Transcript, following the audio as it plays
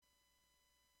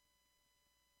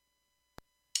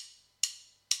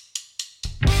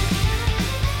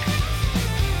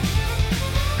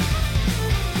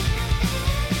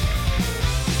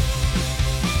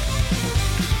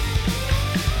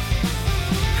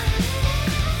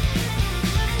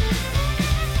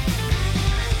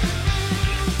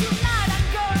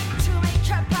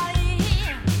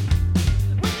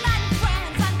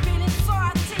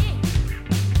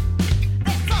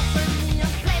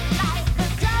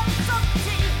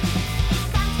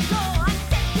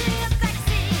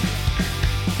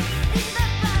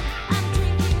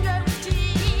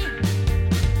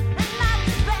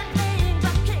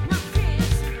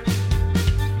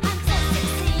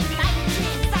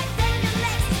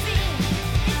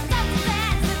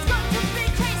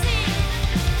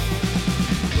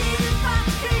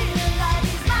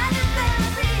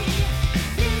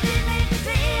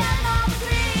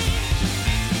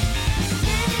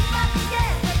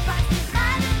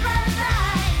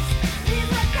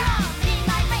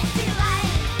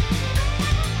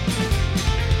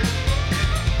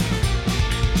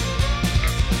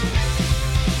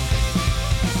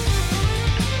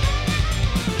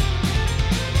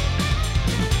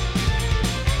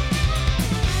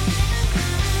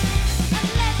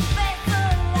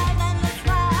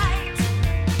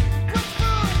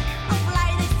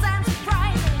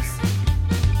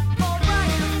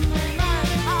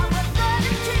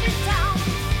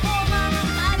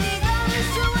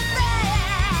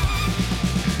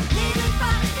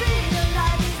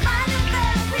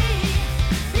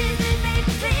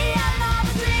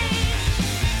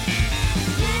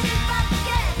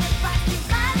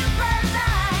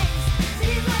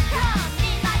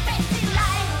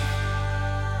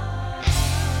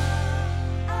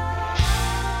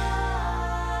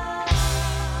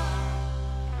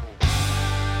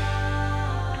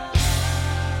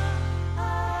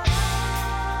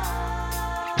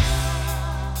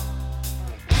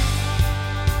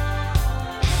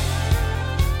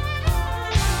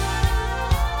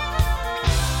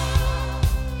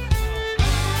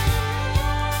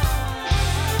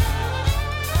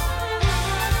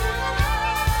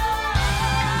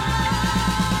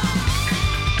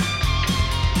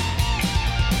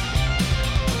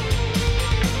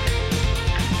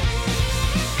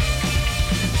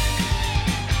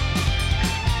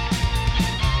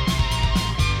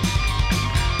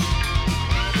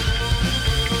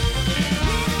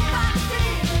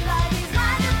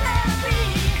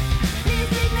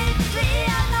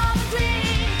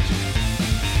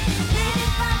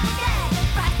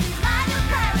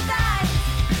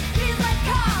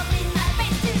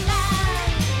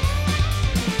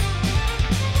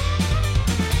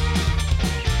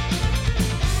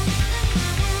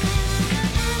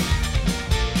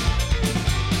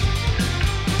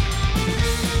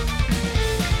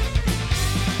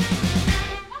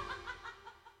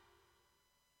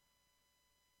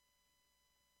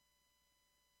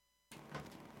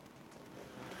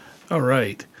All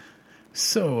right.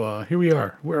 So here we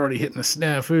are. We're already hitting the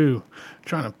snafu,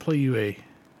 trying to play you a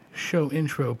show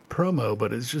intro promo,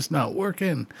 but it's just not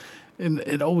working. And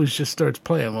it always just starts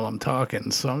playing while I'm talking.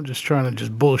 So I'm just trying to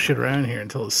just bullshit around here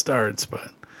until it starts,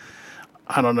 but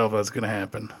I don't know if that's going to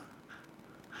happen.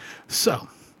 So,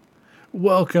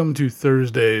 welcome to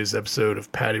Thursday's episode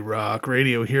of Patty Rock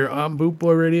Radio here on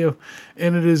Bootboy Radio,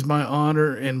 and it is my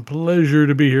honor and pleasure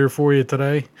to be here for you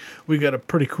today. We got a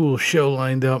pretty cool show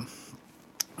lined up.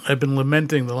 I've been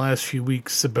lamenting the last few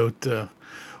weeks about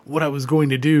what I was going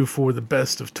to do for the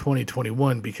best of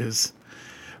 2021 because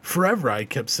forever I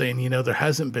kept saying, there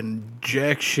hasn't been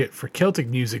jack shit for Celtic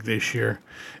music this year,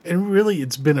 and really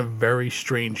it's been a very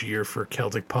strange year for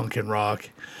Celtic punk and rock.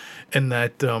 And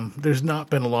that there's not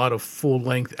been a lot of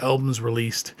full-length albums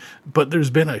released, but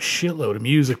there's been a shitload of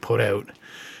music put out.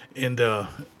 And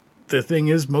the thing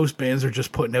is, most bands are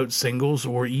just putting out singles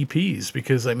or EPs,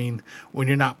 because, when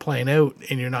you're not playing out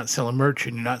and you're not selling merch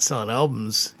and you're not selling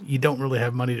albums, you don't really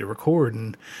have money to record.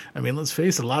 And, let's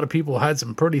face it, a lot of people had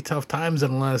some pretty tough times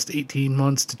in the last 18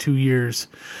 months to 2 years.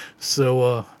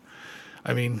 So,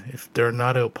 if they're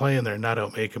not out playing, they're not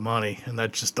out making money, and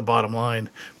that's just the bottom line.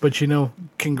 But,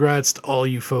 congrats to all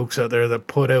you folks out there that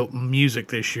put out music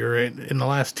this year, in the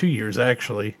last 2 years,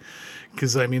 actually,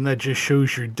 because, that just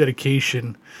shows your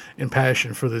dedication and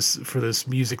passion for this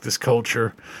music, this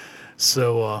culture.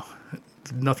 So,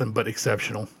 nothing but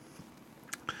exceptional.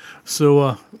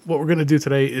 So, what we're going to do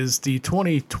today is the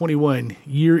 2021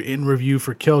 year in review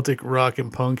for Celtic rock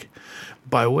and punk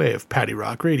by way of Patty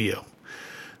Rock Radio.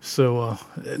 So,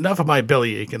 enough of my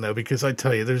belly aching, though, because I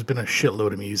tell you, there's been a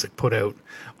shitload of music put out.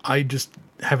 I just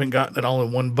haven't gotten it all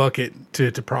in one bucket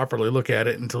to properly look at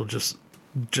it until just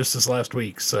this last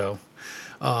week. So,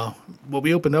 what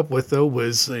we opened up with, though,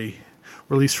 was a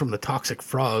release from the Toxic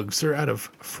Frogs. They're out of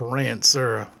France.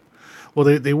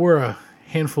 They were a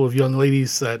handful of young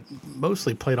ladies that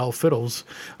mostly played all fiddles.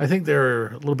 I think they're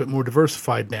a little bit more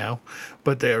diversified now,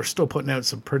 but they are still putting out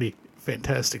some pretty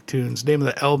fantastic tunes. Name of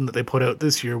the album that they put out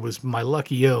this year was My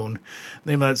Lucky Own.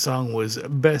 Name of that song was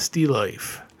Bestie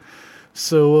Life.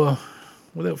 So,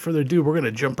 without further ado, we're going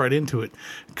to jump right into it.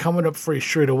 Coming up for you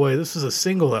straight away, this is a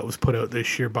single that was put out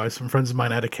this year by some friends of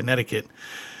mine out of Connecticut.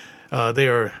 They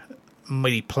are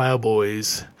Mighty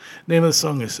Plowboys. Name of the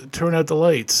song is Turn Out the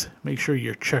Lights. Make sure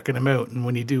you're checking them out, and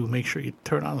when you do, make sure you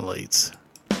turn on the lights.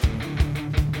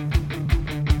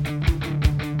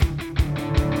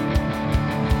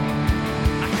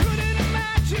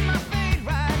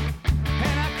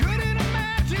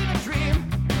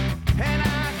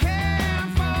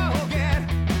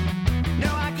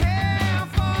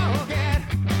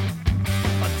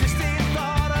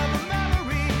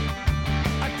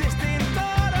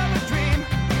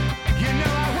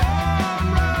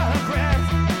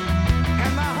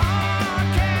 And my heart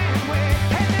can't wait.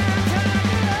 And now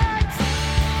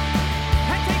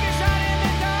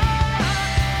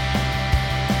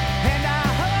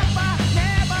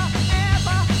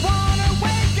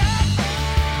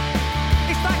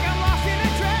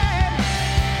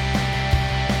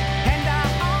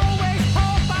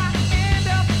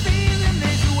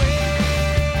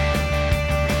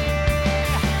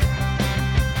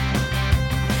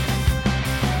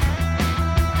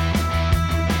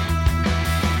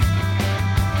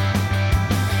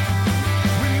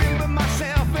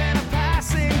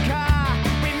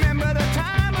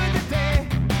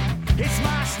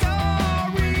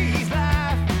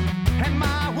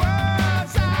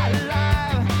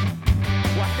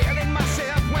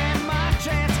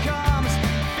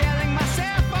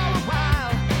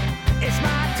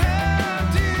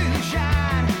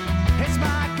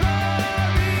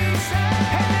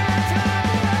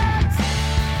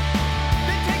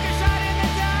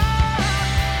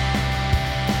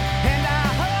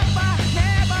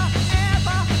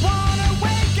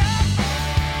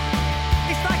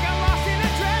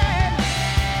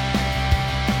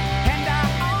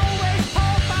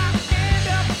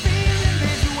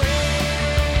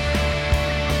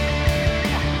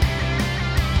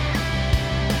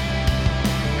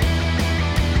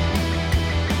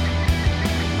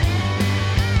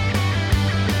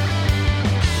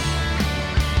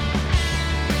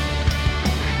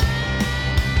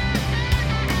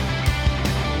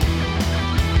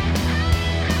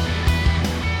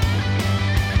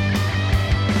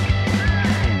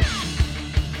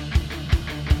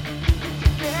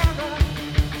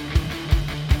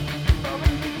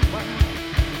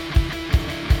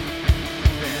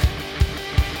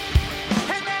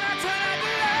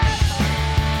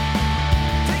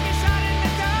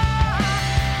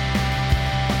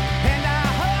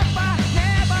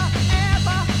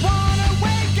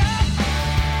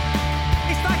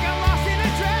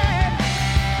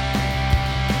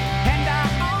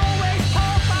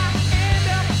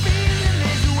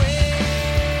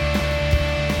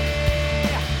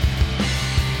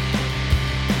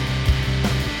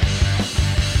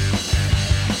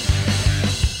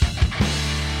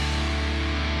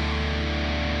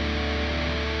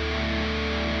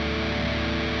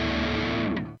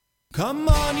Come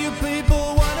on, you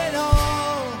people, one and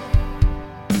all,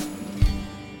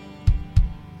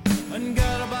 and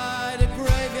gather by the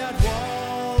graveyard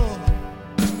wall.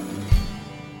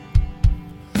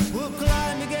 We'll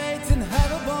climb the gates and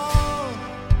have a ball,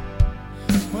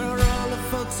 where all the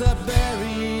folks are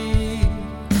buried.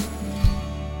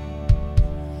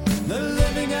 The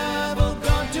living have all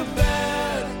gone to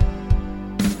bed.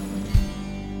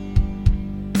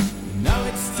 Now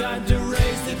it's time to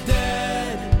raise the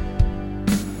dead.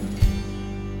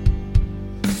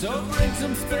 So bring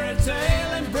some spirit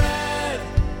ale and bread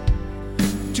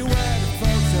to where the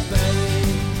folks are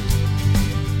buried.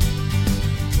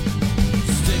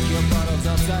 Stick your bottles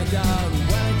upside down,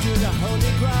 well into the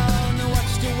holy ground, and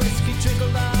watch the whiskey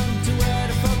trickle down to where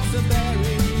the folks are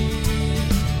buried.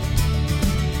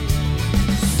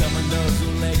 Summon those who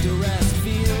lay to rest,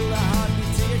 feel the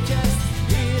heartbeat to your chest,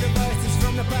 hear the voices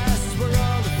from the past where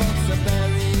all the folks are buried.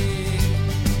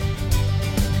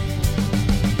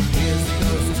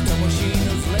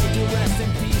 Machines laid to rest in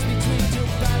peace between two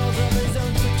battles of his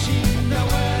own fiction. Now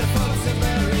where the folks are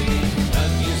buried.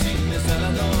 Have you seen Miss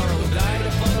Eleanor, who died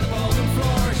upon the ballroom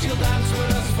floor? She'll dance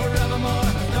with us forevermore.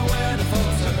 Now where the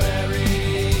folks are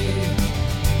buried.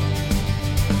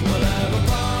 We'll have a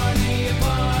party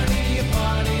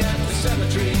at the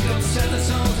cemetery. Come set the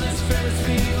souls and spirits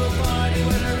free. We'll party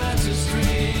with our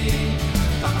ancestry.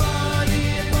 A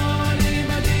party,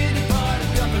 my dear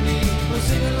departed company. We'll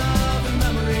sing a love and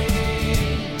memory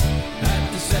at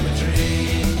the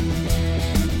cemetery.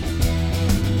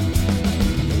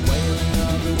 The wailing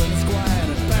of the wind is quiet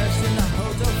and burst in the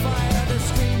hotel fire. The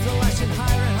screams are lashing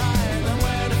higher and higher than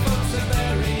where the folks are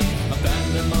buried. A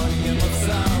pandemonium of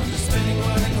sound is spinning,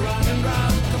 whirling round and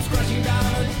round, comes crashing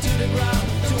down to the ground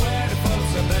to where the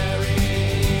folks are buried.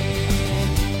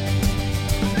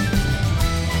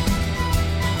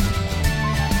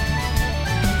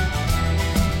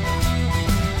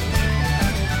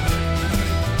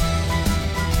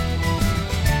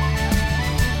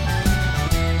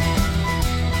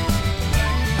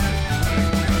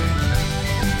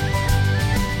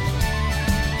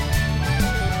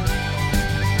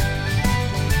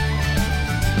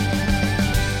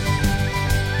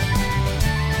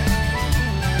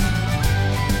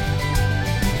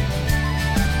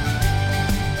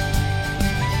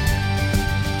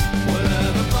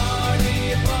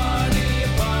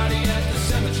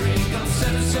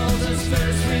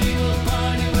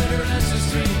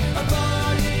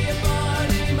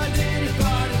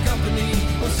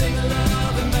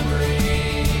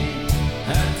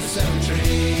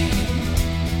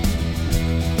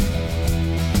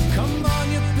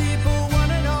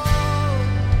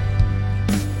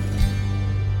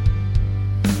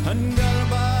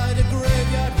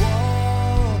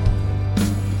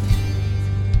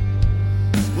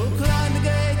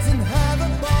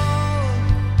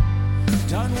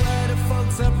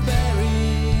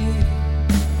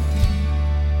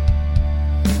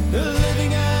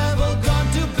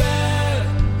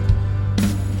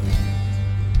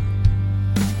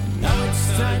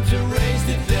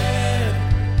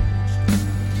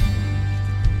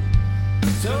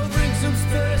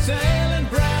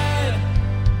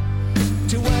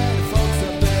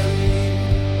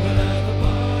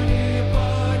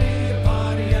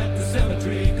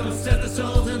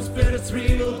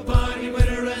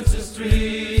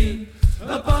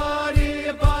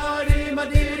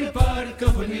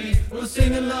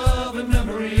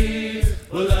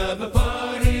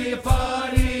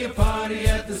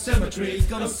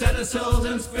 Gonna set our souls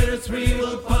and spirits free.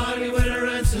 We'll party with our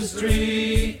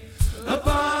ancestry. A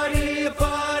party,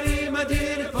 my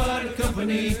dear departed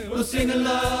company. We'll sing a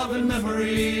love and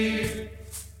memory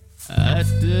at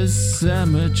the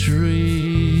cemetery.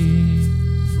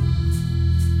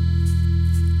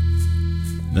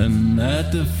 Then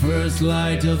at the first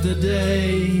light of the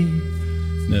day,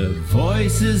 the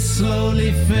voices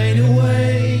slowly fade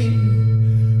away.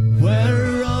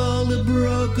 Where all the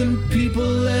broken people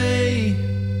lay,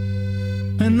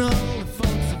 and all the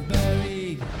folks are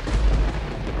buried.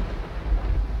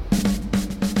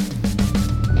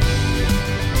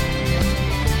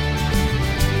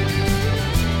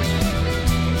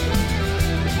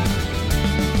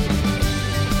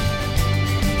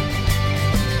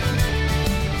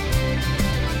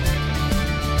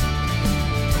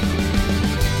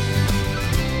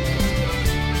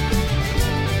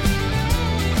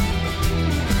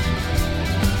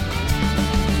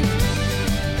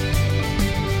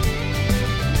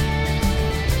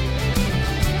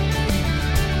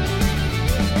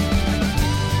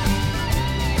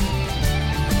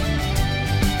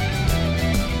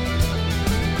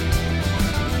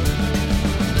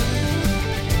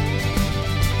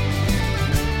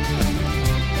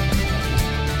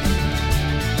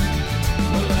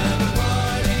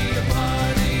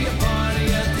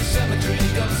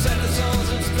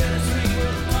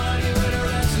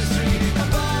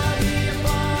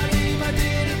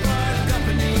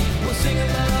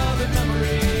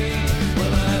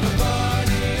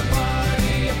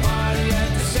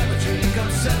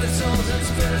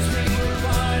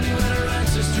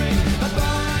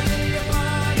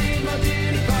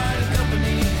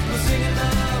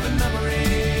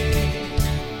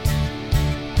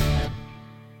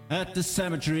 the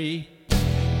cemetery.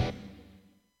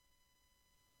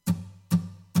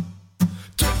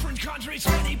 Different countries,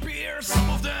 many beers. Some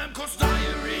of them cause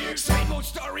diarrhea. Same old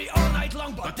story all night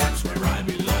long, but that's where I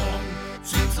belong.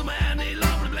 Seen so many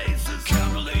lovely places.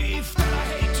 Can't believe that I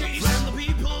hate these friendly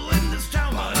people in this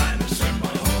town, but I'm missing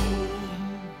my home.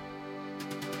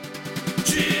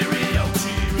 Cheerio,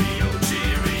 cheerio,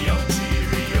 cheerio,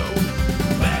 cheerio.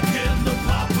 Back in the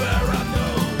pub where I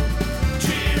know.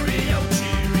 Cheerio,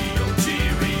 cheerio,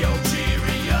 cheerio,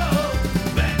 cheerio.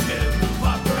 Back in the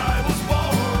pub where I was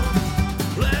born.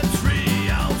 Let's free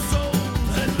our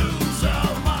souls and lose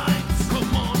our minds.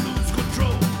 Come on, lose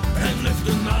control and lift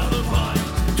another bite.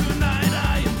 Tonight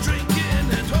I am drinking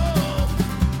at home.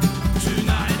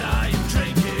 Tonight I am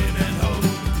drinking at home.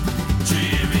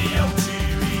 Cheerio,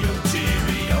 cheerio,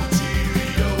 cheerio,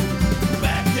 cheerio.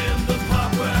 Back in the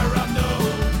pub where I know.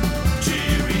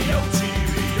 Cheerio,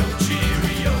 cheerio,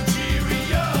 cheerio,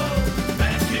 cheerio.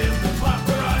 Back in the pub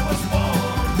where I was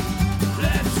born.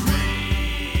 Let's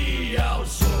free our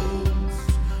souls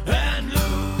and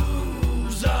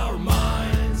lose our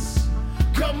minds.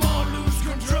 Come on, lose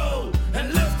control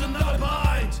and lift another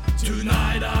bite.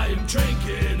 Tonight I am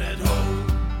drinking at home.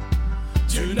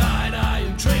 Tonight I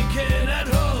am drinking at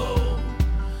home.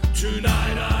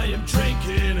 Tonight I am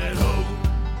drinking at home.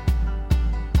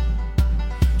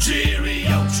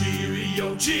 Cheerio,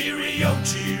 cheerio, cheerio,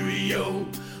 cheerio.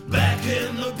 Back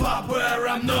in the pub where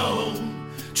I'm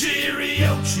known.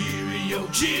 Cheerio, cheerio,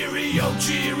 cheerio,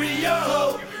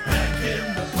 cheerio. Back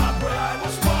in the pub where I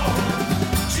was born.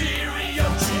 Cheerio,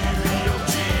 cheerio,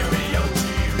 cheerio,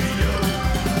 cheerio.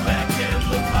 Back in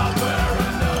the pub where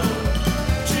I know.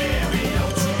 Cheerio,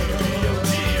 cheerio,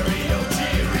 cheerio,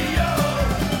 cheerio.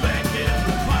 Back in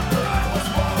the pub where I was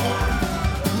born.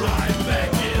 Right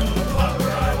back in the pub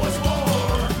where I was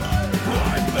born.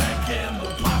 Right back in the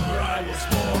pub where I was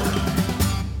born.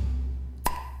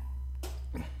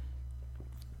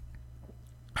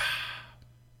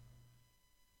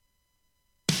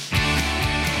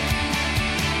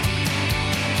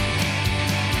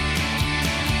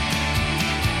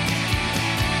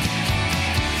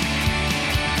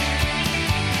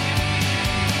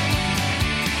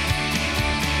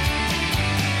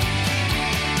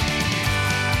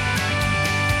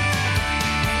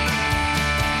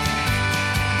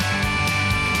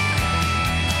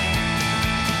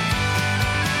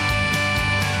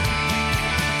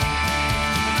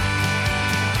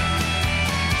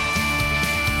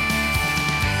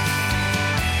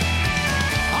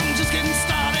 I'm just getting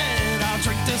started. I'll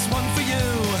drink this one for you.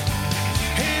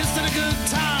 Here's to the good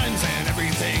times and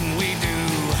everything we do.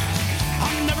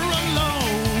 I'm never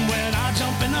alone when I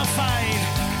jump in a fight.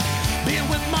 Being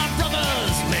with my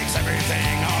brothers makes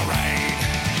everything alright.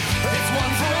 It's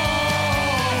one for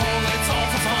all, it's all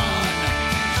for fun.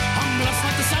 I'm blessed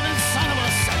like the seventh son of a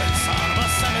seventh son of a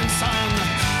seventh son.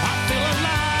 I feel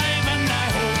alive and I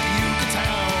hope you can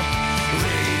tell.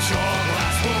 Raise your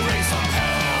glass, we'll raise some hell.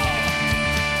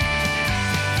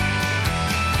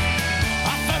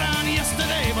 I fell down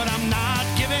yesterday, but I'm not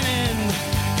giving in.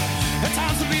 At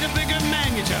times to be the bigger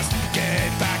man, you just get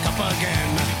back up again.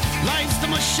 Life's the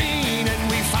machine and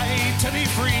we fight to be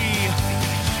free.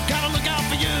 Gotta look out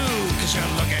for you, cause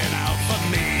you're looking out for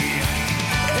me.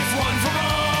 It's one for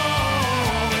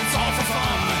all, it's all for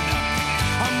fun.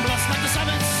 I'm blessed like the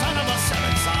seventh son of a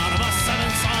seventh son of a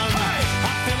seventh son.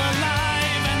 I feel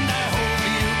alive and I hope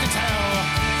you can tell.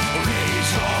 Raise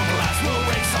your glass, we'll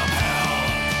raise some hell.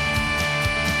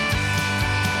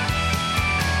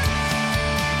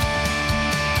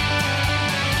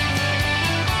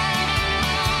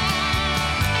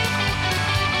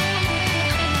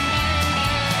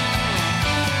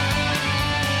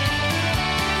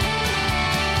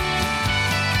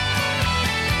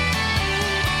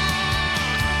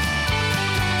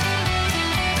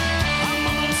 I'm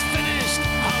almost finished.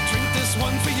 I'll drink this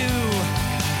one for you.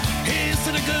 Here's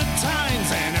to the good times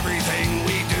and everything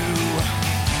we do.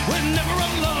 We're never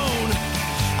alone.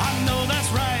 I know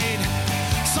that's right.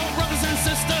 So brothers and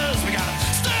sisters, we gotta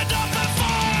stand up and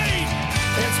fight.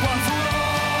 It's one for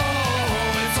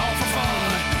all, it's all for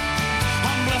fun.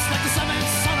 I'm blessed like the seventh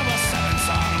son of a seventh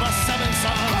son of a seventh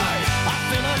son. I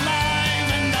feel alive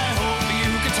and I hope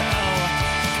you can tell.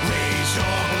 Raise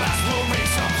your glass, we'll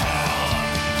raise some hell.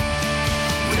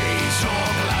 Raise your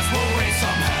glass, we'll raise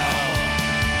some hell.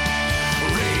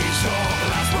 Raise your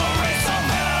glass, we'll raise some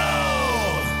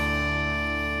hell.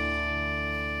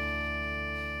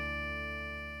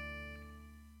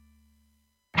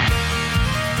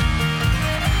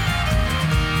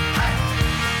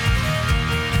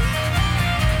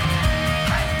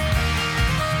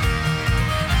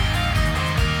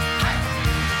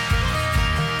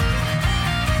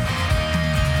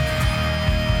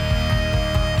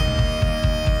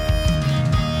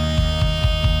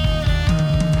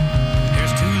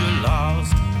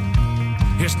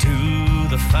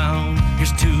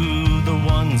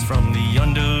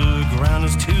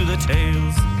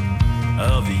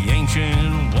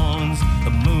 ancient ones,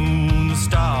 the moon, the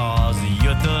stars, the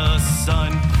earth, the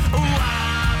sun. Oh,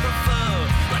 I prefer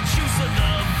the juice of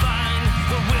the vine,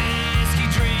 the whiskey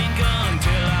drink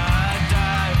until I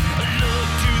die. I look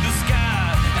to the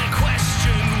sky and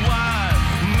question why.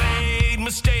 Made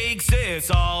mistakes,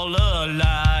 it's all a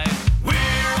lie.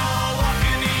 We're all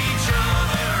walking each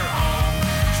other home,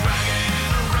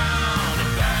 dragging around a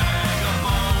bag of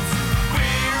bones.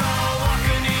 We're all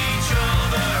walking each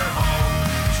other home,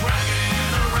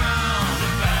 dragging around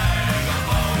a bag of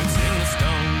bones. It's in the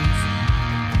stones,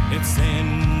 it's in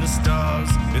the stars,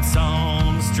 it's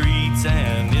on the streets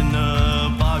and in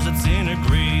the bars. It's in a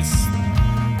grace,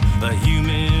 the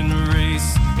human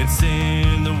race. It's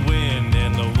in the wind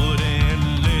and the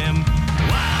wooden limb.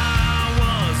 I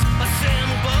was a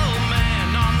simple man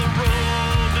on the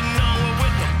road to nowhere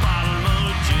with a bottle of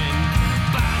gin.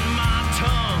 Bite my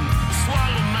tongue,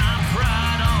 swallow my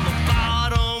pride on the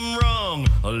bottom rung,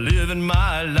 living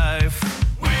my life.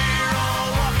 We're all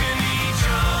walking each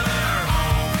other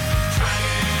home,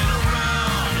 dragging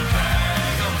around a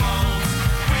bag of bones.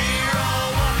 We're all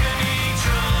walking each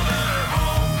other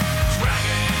home,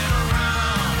 dragging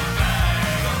around a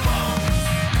bag of bones.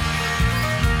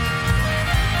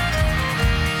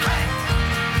 Hey!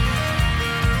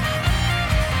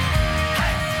 Hey!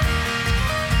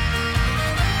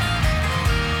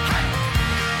 Hey!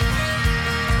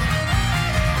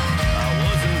 I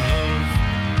was in love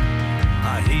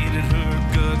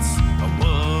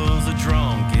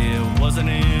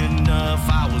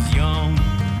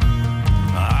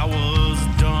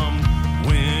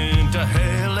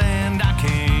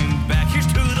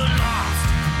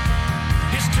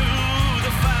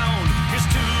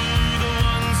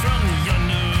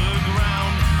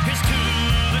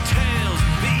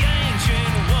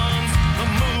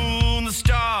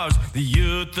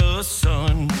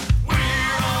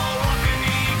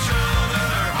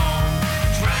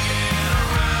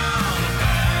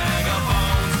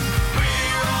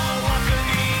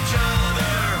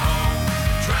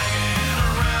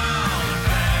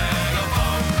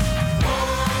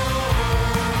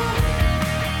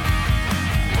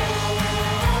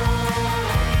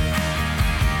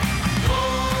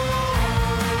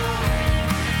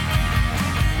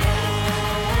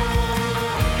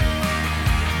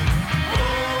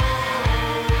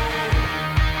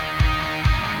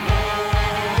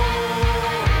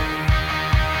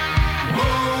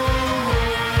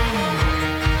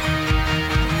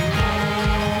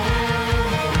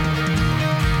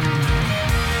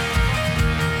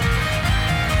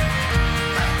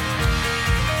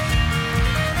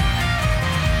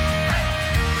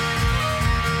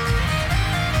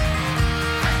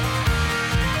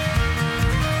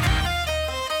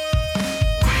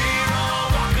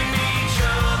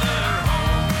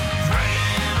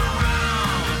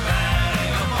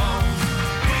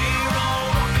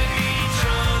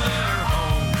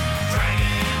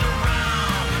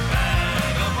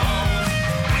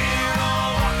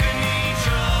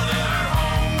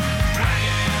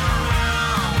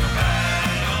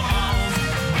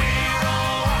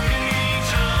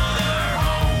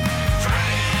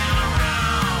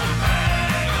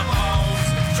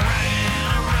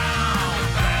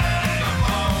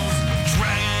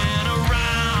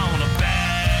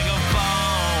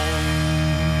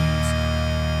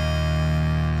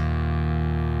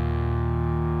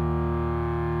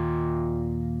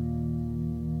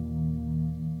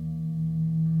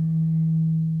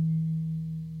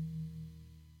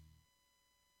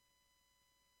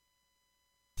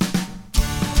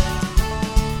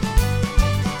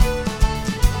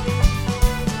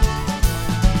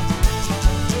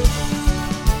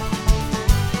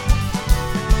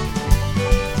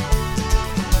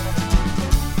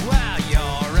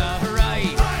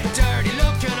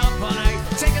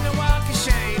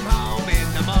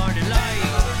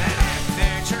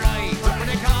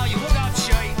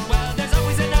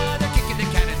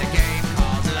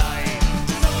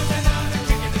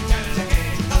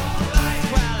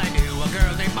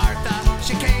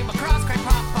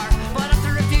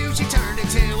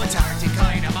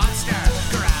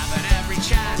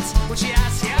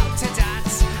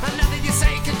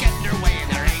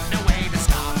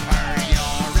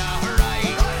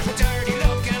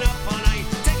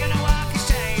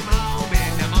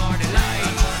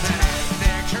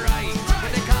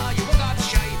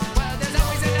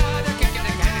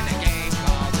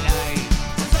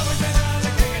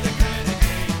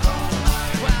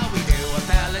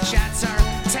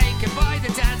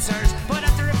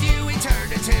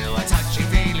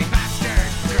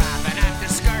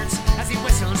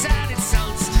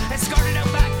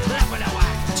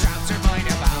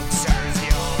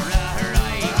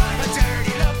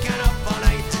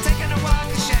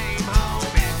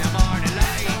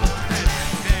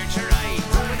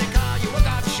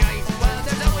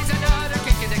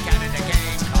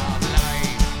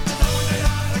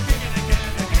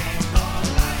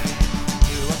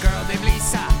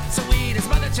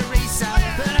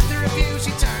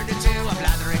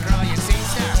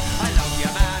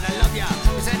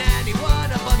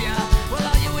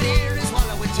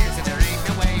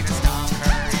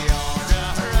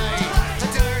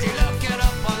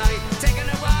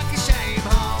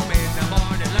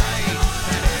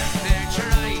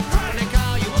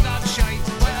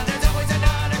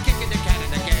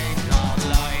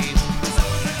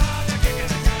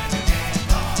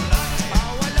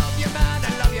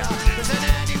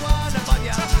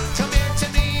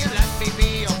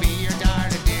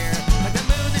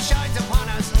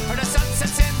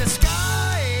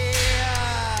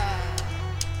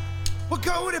Well,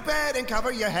 go to bed and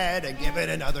cover your head and give it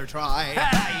another try.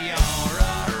 Hey, you're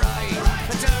alright.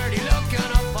 A dirty looking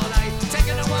up all night,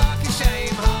 taking a walk of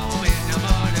shame home in the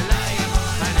morning light.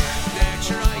 And if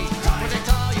that's right, when they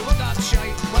call you a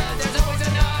gobshite, well, there's always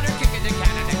another kick in the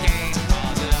can of the game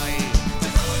all the light.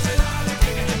 There's always another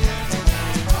kick in the can of the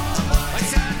game all the light. I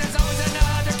said there's always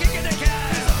another kick in the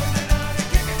can. There's always another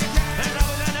kick in the can. There's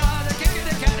always another kick in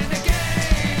the can in the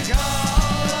game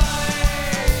all the light.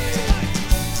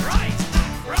 Right.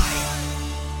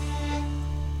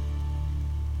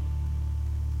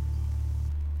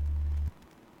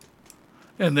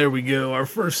 And there we go. Our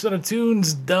first set of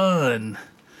tunes done.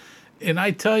 And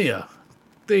I tell you,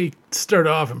 they start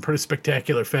off in pretty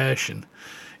spectacular fashion.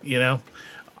 You know,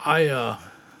 I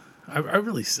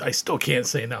still can't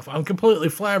say enough. I'm completely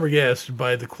flabbergasted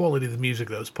by the quality of the music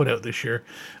that was put out this year.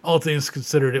 All things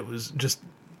considered, it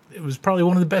was probably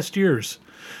one of the best years.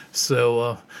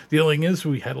 So the only thing is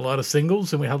we had a lot of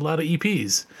singles and we had a lot of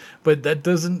EPs, but that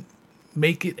doesn't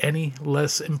make it any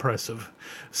less impressive.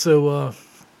 So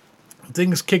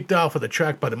things kicked off with a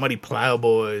track by the Mighty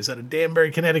Plowboys out of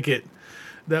Danbury, Connecticut.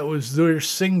 That was their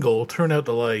single, Turn Out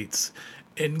the Lights.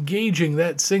 Engaging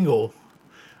that single,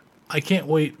 I can't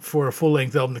wait for a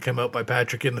full-length album to come out by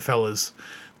Patrick and the Fellas.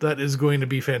 That is going to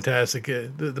be fantastic.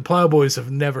 The Plowboys have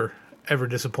never, ever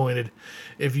disappointed.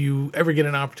 If you ever get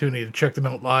an opportunity to check them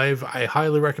out live, I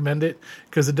highly recommend it,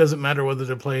 because it doesn't matter whether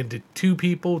they're playing to 2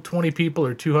 people, 20 people,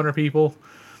 or 200 people,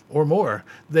 or more.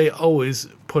 They always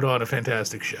put on a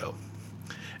fantastic show.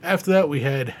 After that, we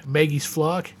had Maggie's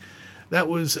Flock. That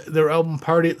was their album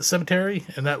Party at the Cemetery,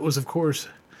 and that was, of course,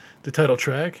 the title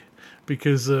track,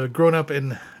 because growing up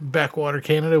in backwater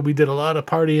Canada, we did a lot of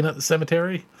partying at the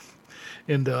cemetery,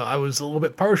 and I was a little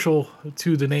bit partial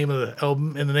to the name of the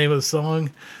album and the name of the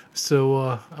song,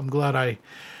 so I'm glad I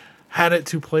had it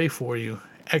to play for you.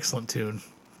 Excellent tune.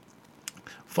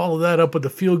 Follow that up with the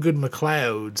Feel Good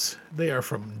McClouds. They are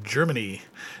from Germany.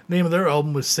 The name of their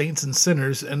album was Saints and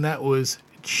Sinners, and that was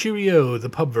Cheerio, the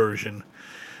pub version.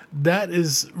 That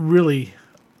is really,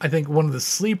 I think, one of the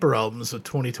sleeper albums of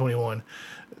 2021.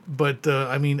 But,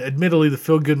 admittedly, the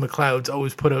Feel Good McClouds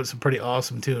always put out some pretty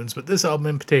awesome tunes, but this album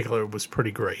in particular was pretty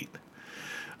great.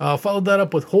 Followed that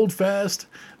up with Hold Fast.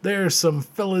 There's some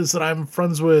fellas that I'm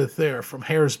friends with. They're from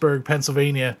Harrisburg,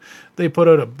 Pennsylvania. They put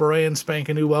out a brand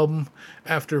spanking new album.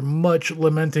 After much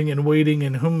lamenting and waiting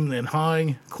and hemming and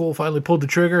hawing, Cole finally pulled the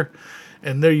trigger.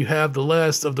 And there you have The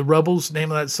Last of the Rebels. The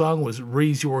name of that song was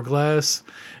Raise Your Glass.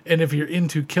 And if you're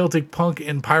into Celtic punk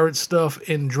and pirate stuff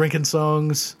and drinking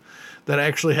songs that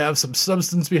actually have some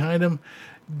substance behind them,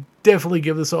 definitely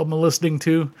give this album a listening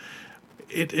to.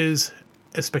 It is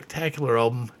a spectacular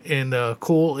album, and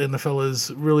Cole and the fellas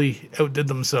really outdid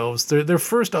themselves. Their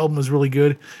first album was really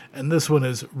good, and this one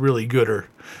is really gooder.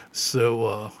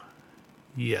 So,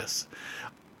 yes.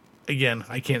 Again,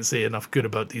 I can't say enough good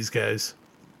about these guys.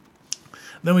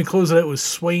 Then we close it out with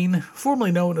Swain,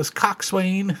 formerly known as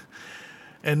Coxswain,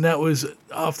 and that was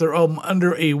off their album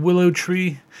Under a Willow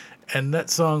Tree, and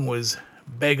that song was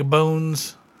Bag of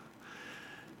Bones.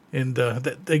 And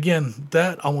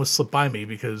that almost slipped by me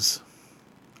because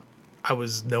I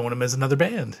was knowing them as another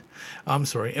band. I'm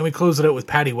sorry. And we close it out with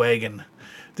Paddy Wagon.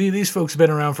 These folks have been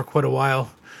around for quite a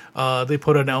while. They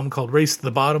put out an album called Race to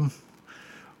the Bottom,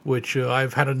 which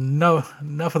I've had enough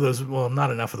of those. Well,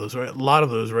 not enough of those, right? A lot of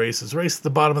those races. Race to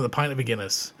the bottom of the pint of a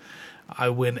Guinness. I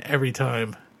win every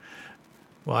time.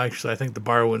 Well, actually, I think the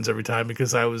bar wins every time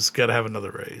because I was got to have another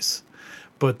race.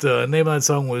 But the name of that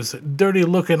song was Dirty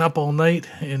Looking Up All Night.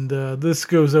 And this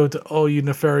goes out to all you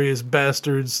nefarious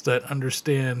bastards that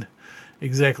understand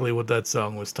exactly what that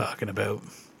song was talking about.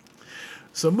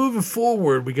 So moving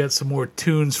forward, we got some more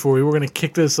tunes for you. We're going to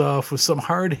kick this off with some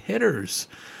hard hitters.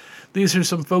 These are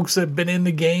some folks that have been in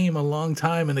the game a long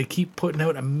time, and they keep putting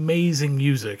out amazing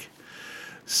music.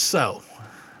 So,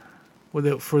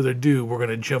 without further ado, we're going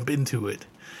to jump into it.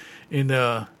 And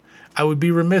I would be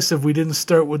remiss if we didn't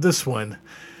start with this one.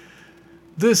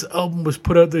 This album was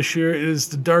put out this year. It is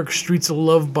The Dark Streets of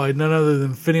Love by none other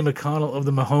than Finney McConnell of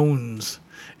the Mahones.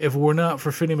 If it were not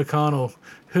for Finney McConnell,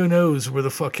 who knows where the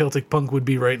fuck Celtic Punk would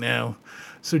be right now.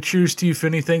 So cheers to you,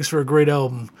 Finney. Thanks for a great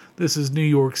album. This is New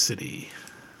York City.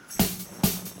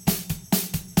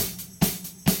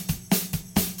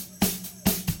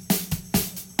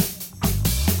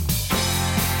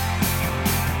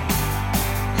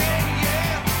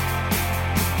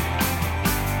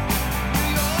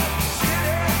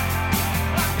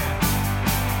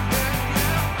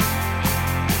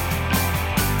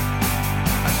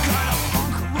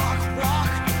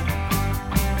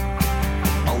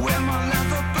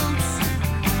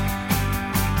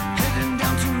 Heading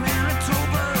down to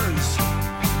Manitoba.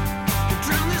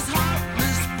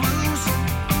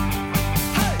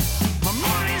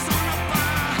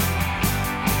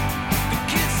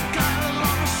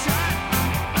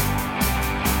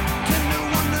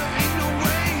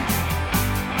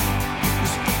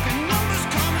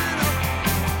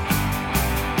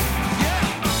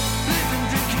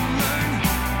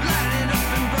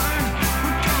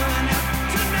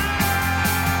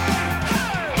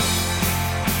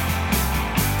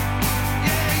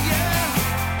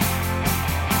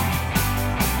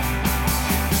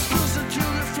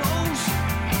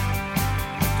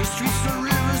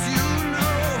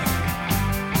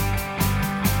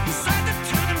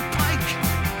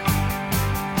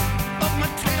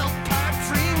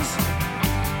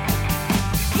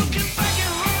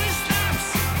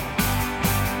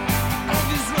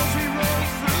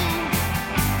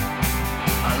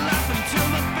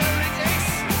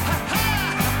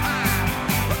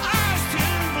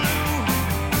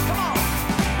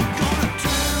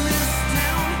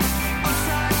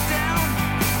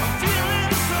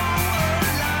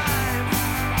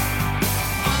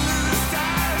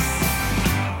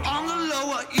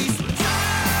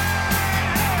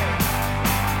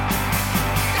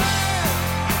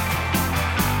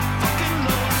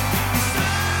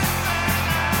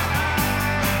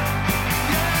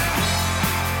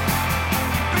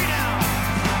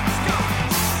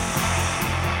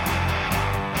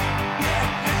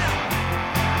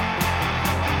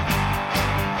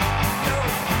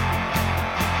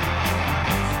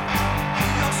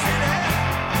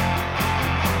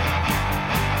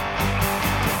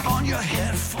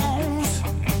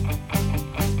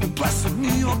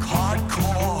 rock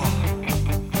hardcore.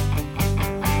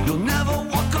 You'll never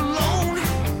walk alone.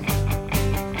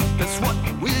 That's what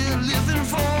we're living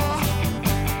for.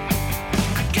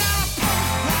 I got a punk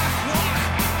rock walk,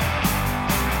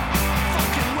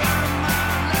 fucking wearing my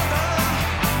leather,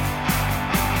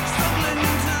 stumbling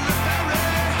into the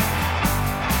barrier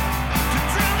to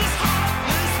drown this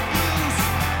heartless blues.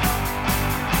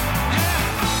 Yeah,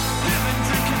 living,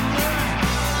 drinking, learn,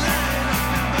 let it up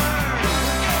and burn.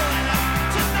 We're going out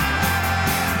tonight.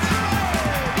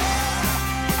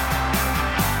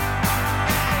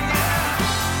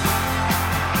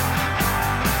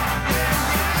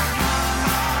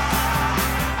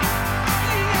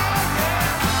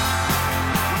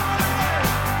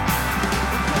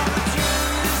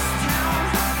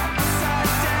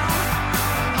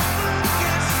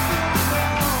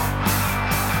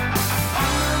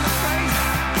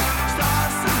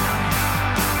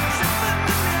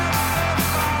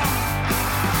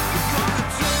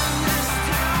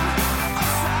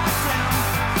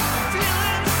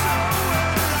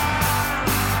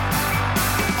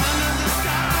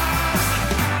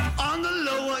 On the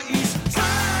Lower East Side.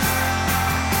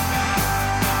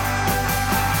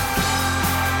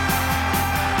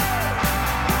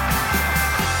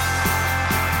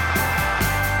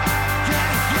 Yeah,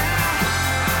 yeah.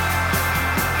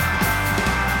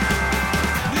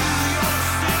 New York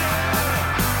City,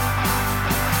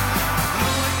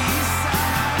 Lower East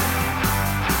Side.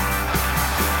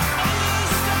 Under the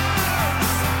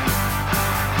stars,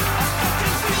 I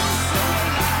fucking feel so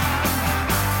alive.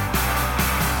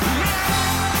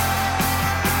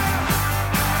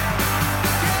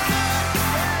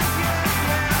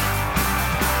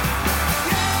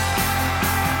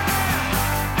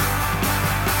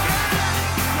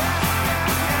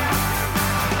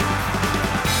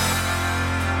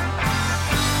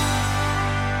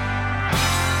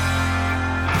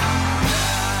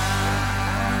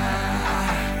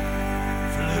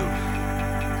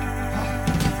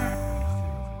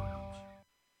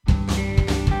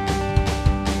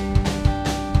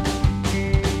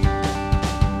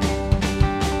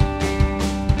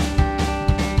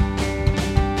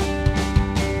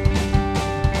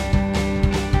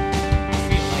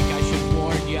 Feel like I should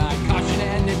warn ya, caution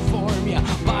and inform ya.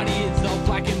 Body is all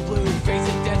black and blue, face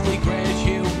a deathly grayish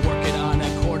hue. Working on a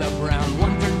quart of brown,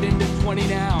 one turned into 20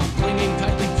 now. Clinging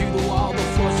tightly to the wall, the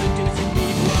floor seducing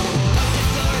me blow.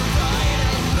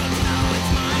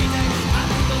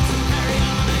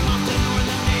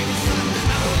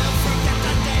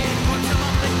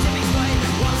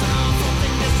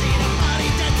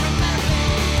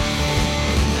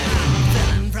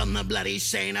 From the bloody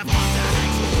shame I fought the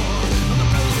hacks of war. I'm a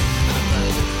rose, I'm a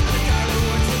buzz, I'm a darling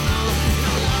words and all.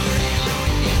 No longer alone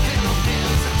in your pill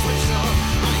pills, that's for sure.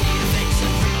 I need a fix, a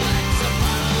triple X, a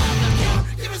bottle of the cure.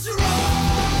 Give us a roll.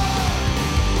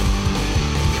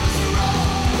 Give us a roll.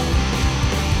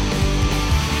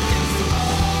 Give us a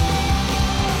roll.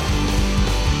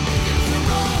 Give us a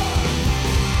roll.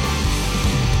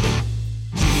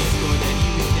 Genius more than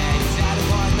you is dead. He's out of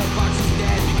line, the box is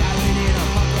dead. You got me in a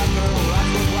punk rock girl, eyes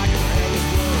look black and her hair was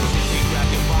blue. She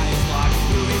grabbed him by his lock,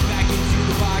 threw him back into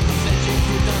the box, said she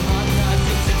threw the hot nuts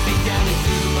and 6 feet down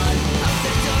into the mud. Out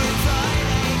the door on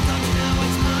Friday, don't you know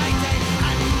it's my day?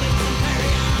 I didn't wait till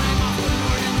Perry on, I'm off with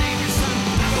more than neighbor's son.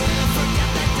 Never will forget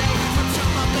that day, from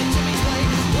Chum up in Jimmy's way.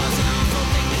 Was an awful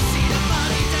thing to see the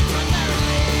body dead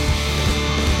primarily.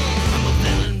 I'm a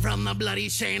villain from the bloody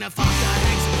chain, I fought the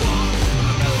hacks of war. I'm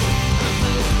a rose, I'm a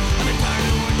blues, I'm a tired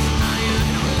of words and I am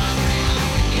no longer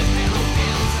alone in your pale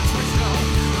pills, that's for sure.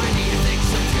 I need a fix,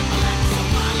 a triple X, a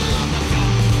bottle of the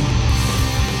cure.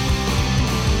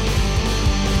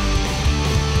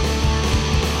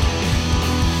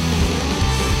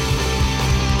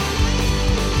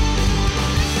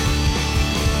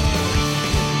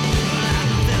 I'm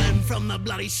a villain from the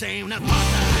bloody shame that fought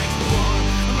the hacks of war.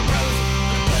 I'm a rose,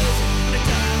 I'm a blues, I'm a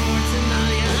tired of words and I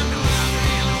am no longer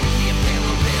alone in your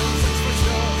pale pills, that's for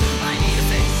sure. I need a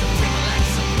fix, a triple X,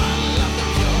 a bottle of the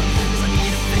cure. 'Cause I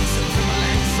need a fix, a triple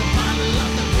X, a bottle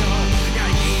of the cure. Yeah,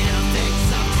 I need a fix,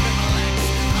 a triple X,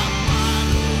 a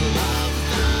bottle of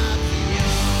the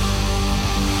cure.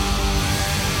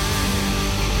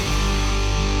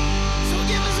 So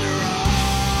give us a roll.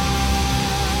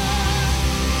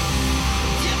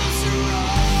 Give us a roll.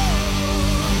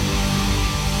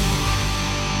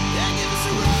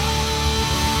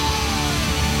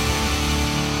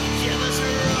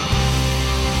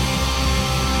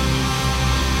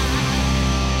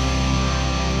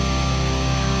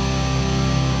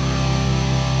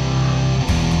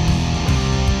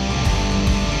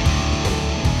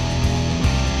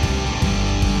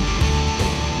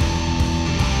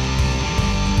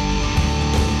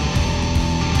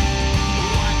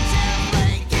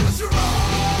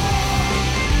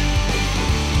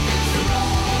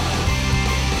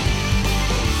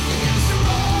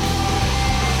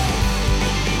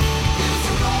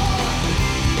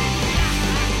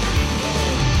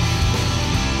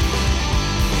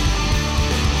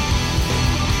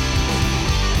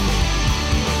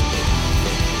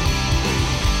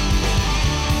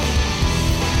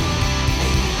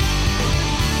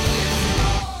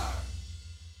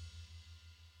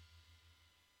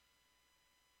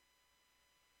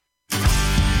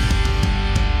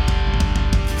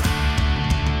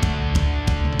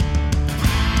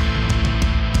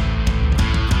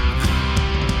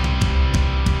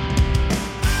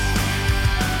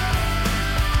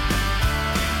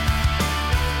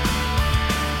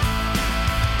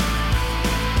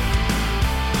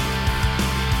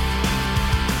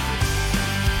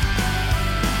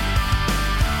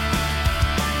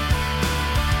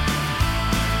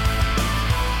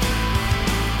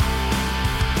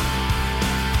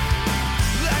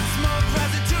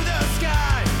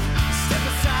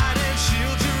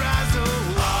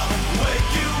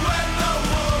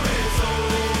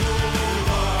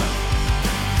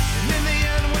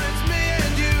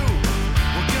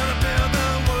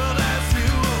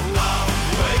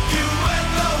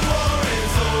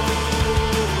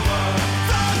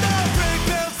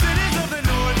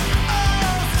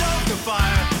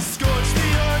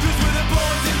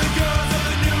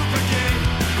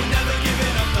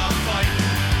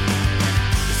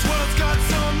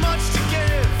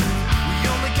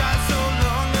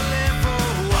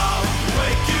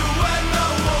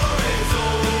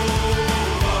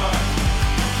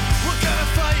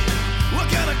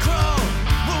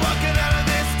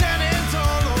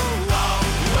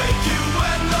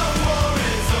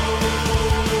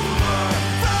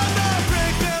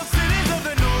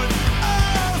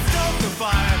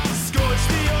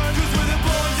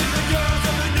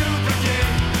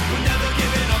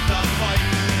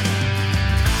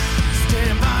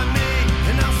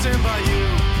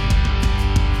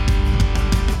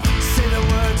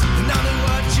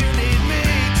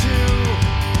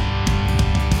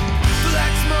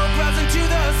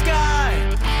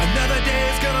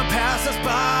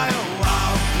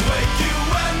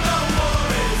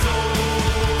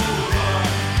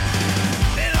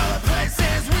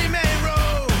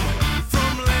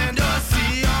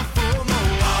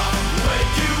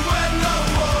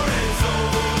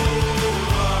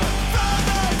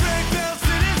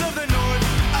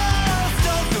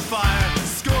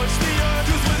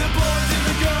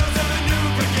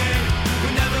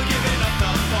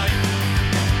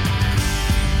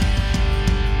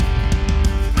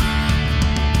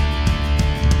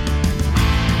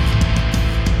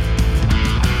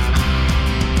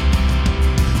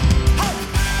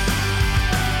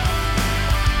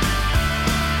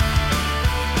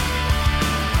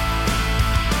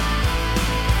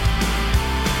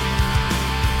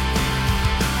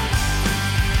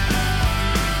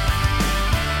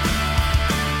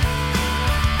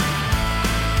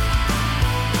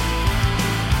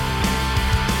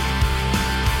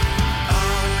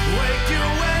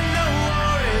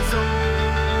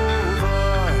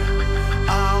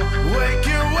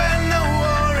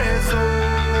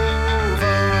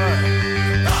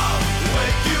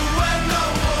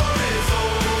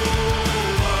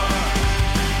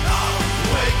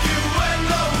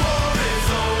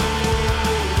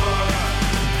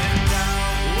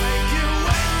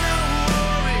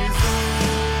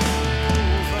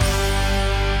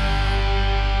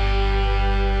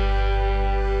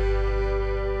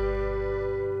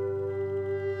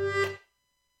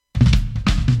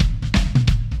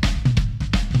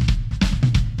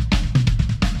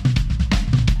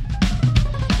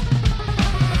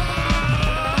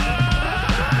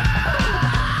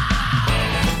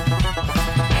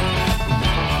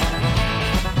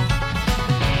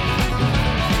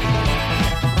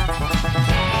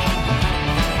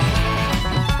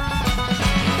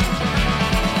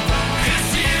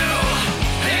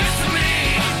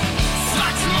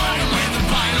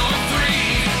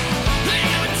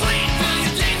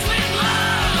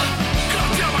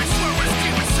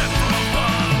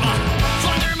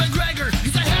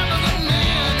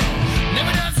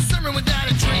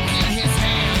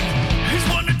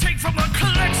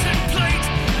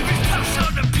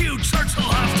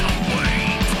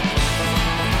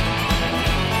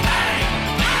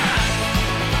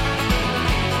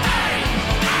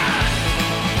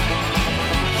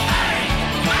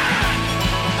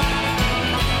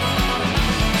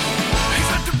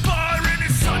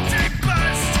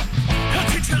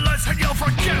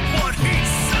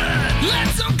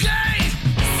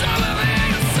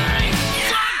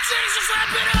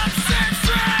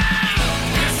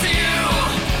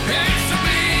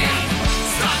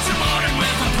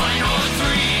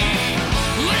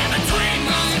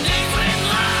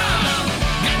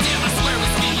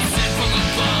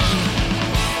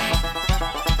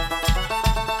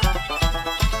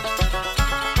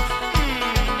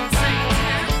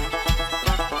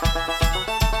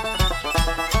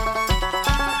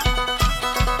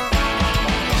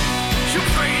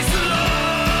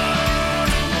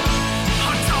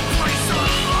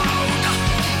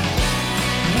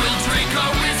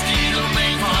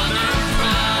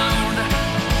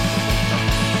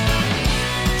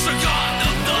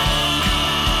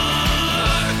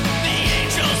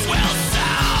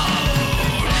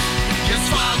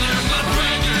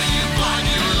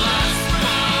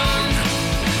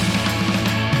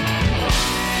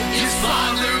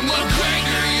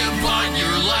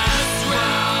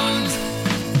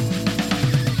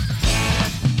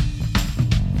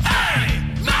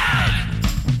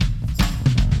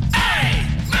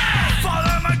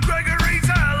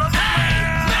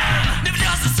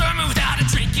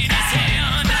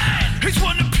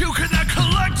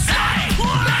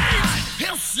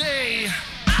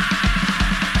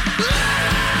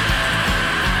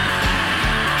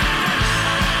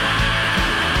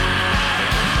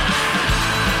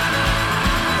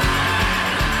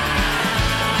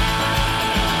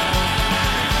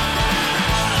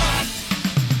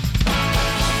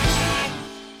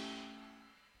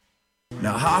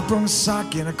 Heartbroken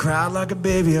sock in a crowd like a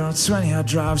baby on a 20-hour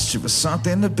drive. Shit was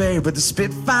something to bury, but the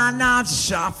spitfire knives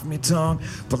are sharp from your tongue.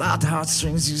 Pull out the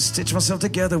heartstrings, you stitch myself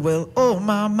together. Well, oh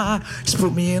my, just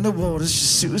put me in the water. She's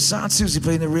Suicide Susie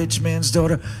playing the rich man's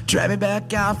daughter. Drag me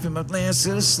back out from my plans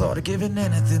to the slaughter. Giving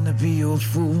anything to be your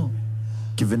fool.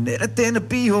 Giving anything to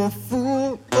be your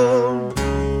fool. Oh.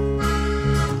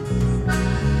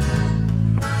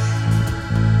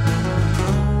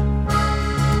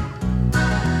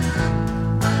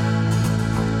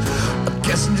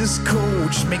 Guessing just cold,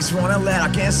 just makes me wanna let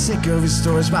out. Get sick of his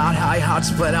stories about how your heart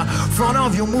split out. Front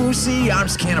of your moosey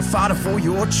arms can't afford for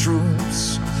your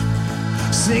troops.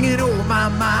 Singing, oh my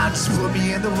mind, just put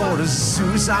me in the water.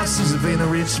 Suicide Susie being a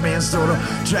rich man's daughter.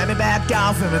 Drag me back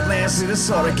out from Atlantis to the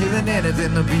slaughter. Giving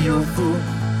anything to be your fool.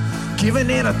 Giving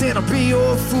anything to be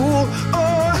your fool.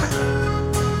 Oh.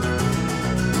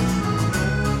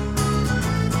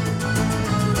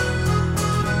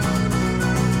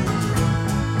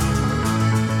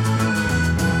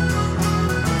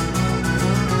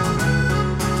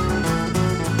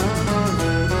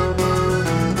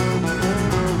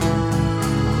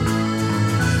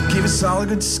 All a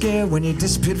good scare when you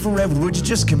disappeared forever. Would you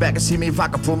just come back and see me if I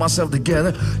could pull myself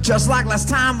together? Just like last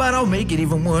time, but I'll make it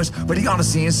even worse. But you're gonna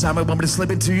see inside me, want me to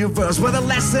slip into your verse. Well, the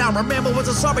last thing I remember was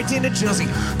a sorry tin in Jersey.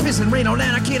 Pissing rain on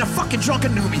anarchy and a fucking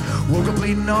drunken newbie. Woke up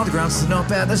bleeding on the ground, sitting up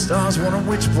at the stars. Wondering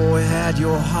which boy had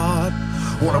your heart.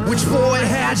 Wondering which boy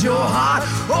had your heart.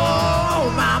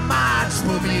 Oh, my mind, just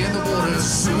put me in the water.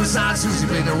 Suicide Susie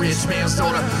being a rich man's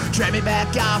daughter. Drag me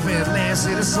back out from Atlantis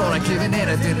to the slaughter. Giving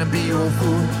anything to be your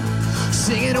fool.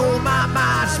 Singing, oh my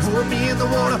mind, just put me in the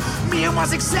water. Me and my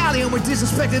Six Sally and we're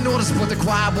disrespecting orders. But the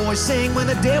choir boys sing when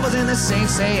the devil's and the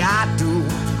saints say I do.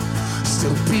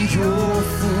 Still be your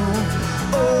fool.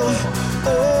 Oh,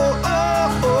 oh,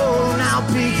 oh, oh, now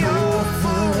be your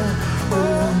fool.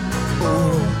 Oh,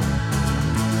 oh,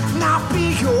 now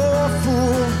be your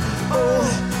fool. Oh,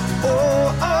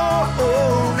 oh, oh,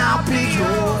 oh, now be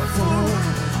your fool.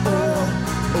 Oh,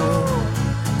 oh.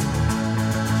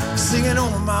 Singing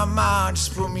on my mind,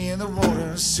 just put me in the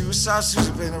water. Suicide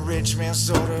Susie being a rich man's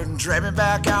daughter. And drag me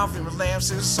back out from the lamps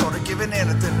to the slaughter. Giving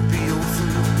anything to be your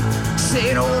fool.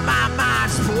 Saying on my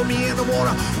mind, just put me in the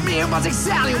water. Me and my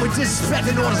Sally with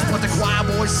disrespecting orders. But the choir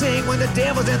boys sing when the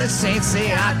devils and the saints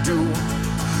say I do.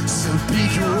 So be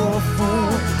your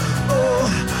fool. Oh,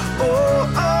 oh,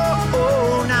 oh,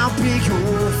 oh, now be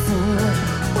your fool.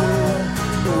 Oh,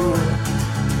 oh,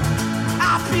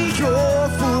 I'll be your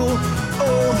fool.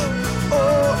 Oh, oh,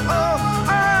 oh,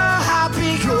 oh, I'll be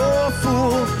your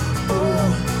fool. Oh,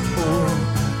 oh.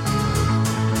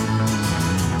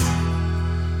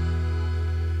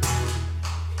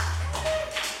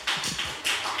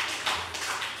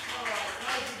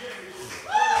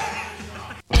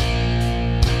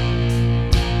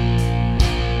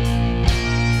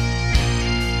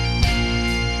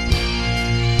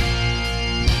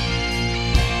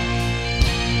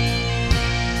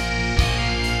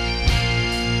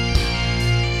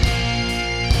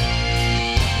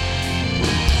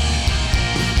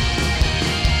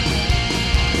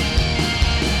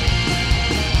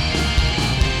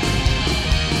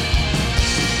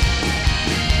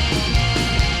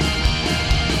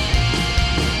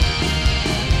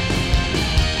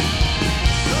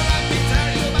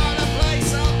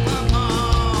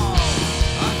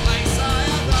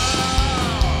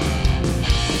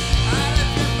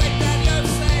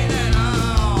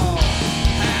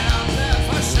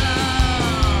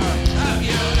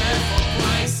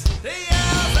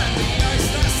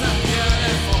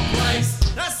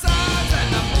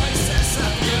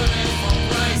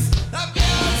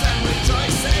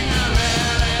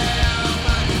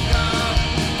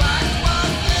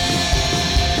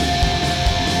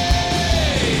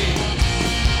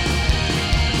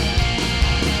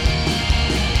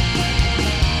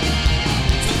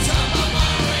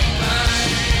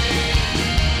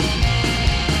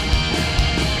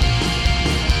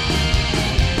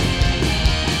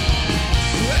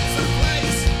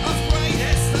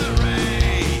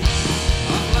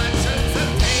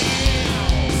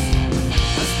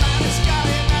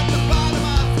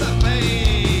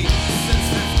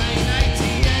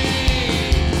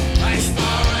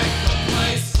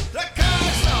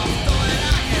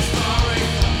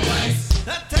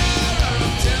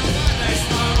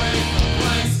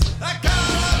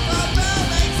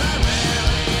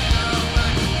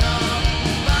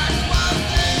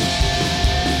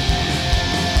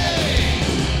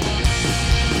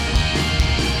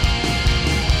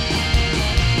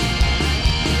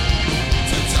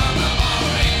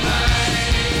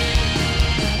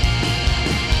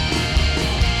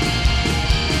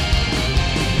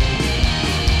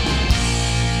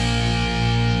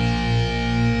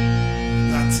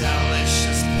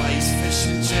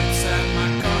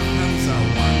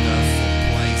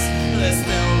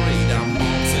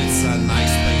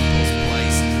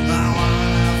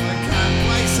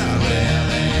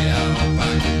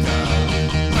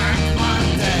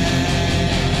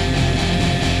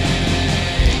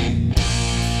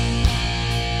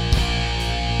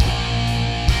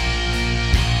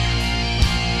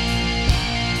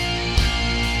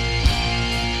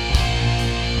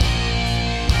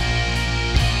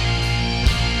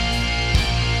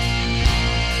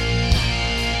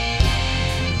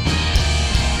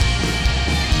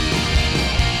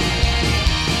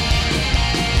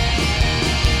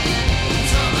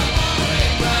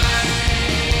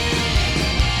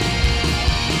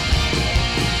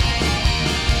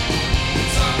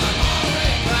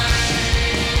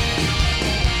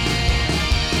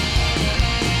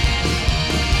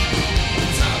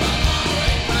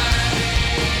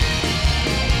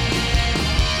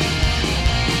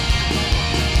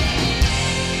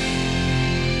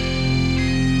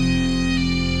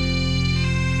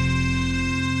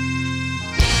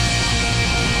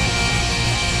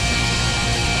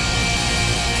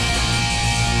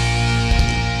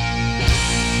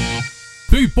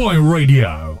 Boot Boy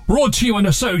Radio, brought to you in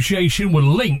association with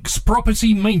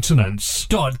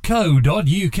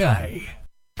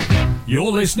linkspropertymaintenance.co.uk.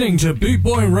 You're listening to Boot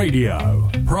Boy Radio,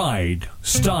 pride,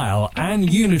 style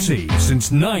and unity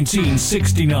since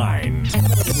 1969.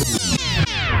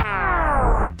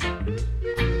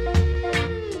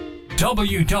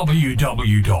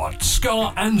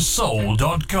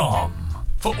 www.scarandsoul.com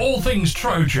for all things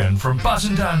Trojan, from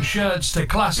button-down shirts to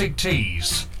classic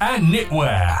tees and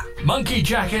knitwear, monkey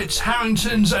jackets,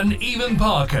 Harringtons and even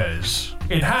Parkers.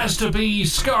 It has to be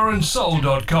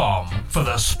scarandsoul.com for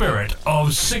the spirit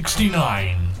of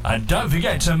 69. And don't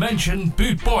forget to mention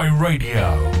Boot Boy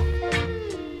Radio.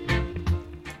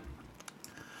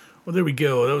 Well, there we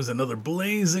go. That was another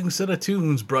blazing set of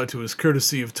tunes brought to us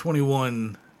courtesy of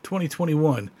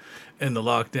 2021 and the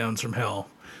Lockdowns from Hell.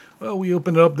 Well, we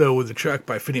opened it up, though, with a track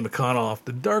by Finney McConnell off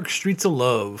The Dark Streets of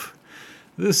Love.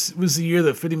 This was the year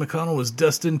that Finney McConnell was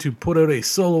destined to put out a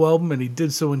solo album, and he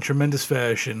did so in tremendous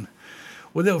fashion.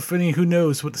 Without Finney, who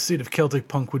knows what the state of Celtic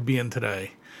punk would be in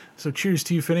today. So cheers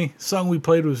to you, Finney. The song we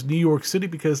played was New York City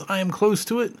because I am close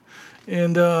to it.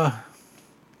 And,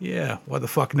 yeah, why the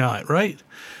fuck not, right?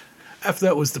 After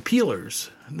that was The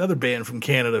Peelers, another band from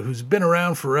Canada who's been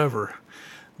around forever.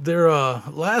 Their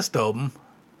last album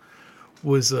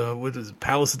was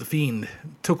Palace of the Fiend. It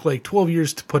took like 12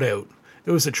 years to put out. It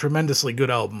was a tremendously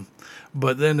good album.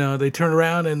 But then they turned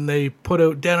around and they put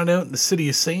out Down and Out in the City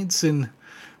of Saints, and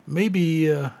maybe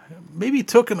it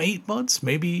took them 8 months,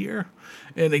 maybe a year.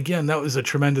 And again, that was a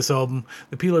tremendous album.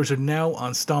 The Peelers are now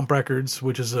on Stomp Records,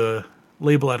 which is a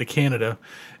label out of Canada,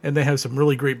 and they have some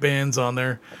really great bands on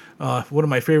there. One of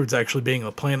my favorites actually being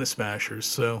the Planet Smashers.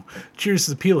 So cheers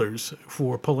to the Peelers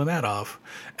for pulling that off.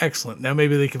 Excellent. Now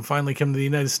maybe they can finally come to the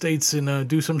United States and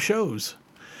do some shows.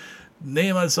 The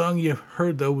name of that song you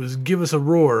heard, though, was Give Us a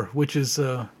Roar, which is,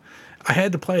 I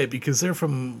had to play it because they're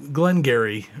from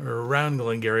Glengarry, or around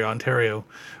Glengarry, Ontario,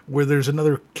 where there's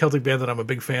another Celtic band that I'm a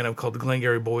big fan of called the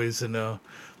Glengarry Boys, and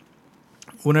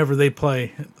whenever they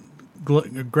play,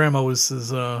 Grandma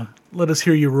says, let us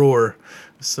hear you roar.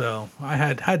 So I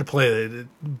had to play it.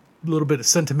 A little bit of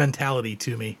sentimentality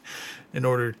to me in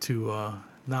order to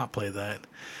not play that.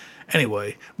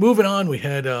 Anyway, moving on, we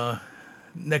had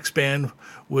next band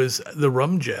was the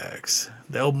Rumjacks.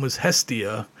 The album was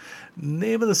Hestia.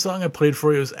 Name of the song I played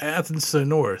for you was Athens to the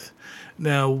North.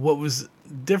 Now, what was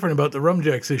different about the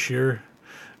Rumjacks this year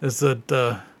is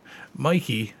that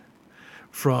Mikey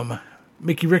from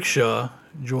Mickey Rickshaw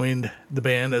joined the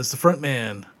band as the front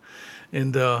man.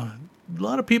 And a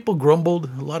lot of people grumbled.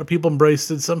 A lot of people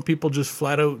embraced it. Some people just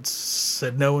flat out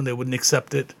said no and they wouldn't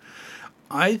accept it.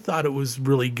 I thought it was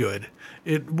really good.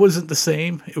 It wasn't the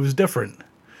same. It was different.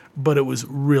 But it was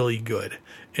really good.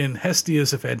 And Hestia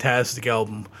is a fantastic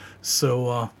album.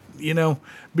 So,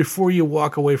 before you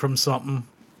walk away from something,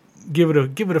 give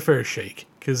it a fair shake.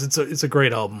 Because it's a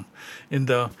great album.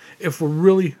 And if we're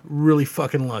really, really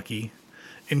fucking lucky,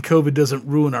 and COVID doesn't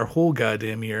ruin our whole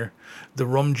goddamn year, the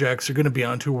Rumjacks are going to be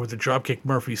on tour with the Dropkick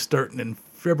Murphys starting in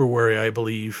February, I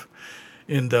believe.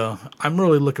 And I'm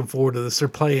really looking forward to this. They're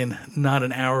playing not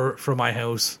an hour from my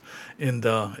house, and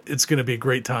it's going to be a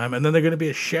great time. And then they're going to be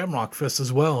at Shamrock Fest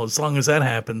as well, as long as that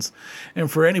happens.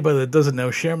 And for anybody that doesn't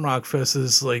know, Shamrock Fest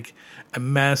is like a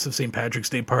massive St. Patrick's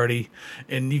Day party,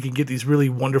 and you can get these really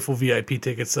wonderful VIP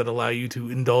tickets that allow you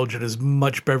to indulge in as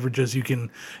much beverage as you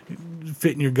can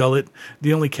fit in your gullet.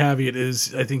 The only caveat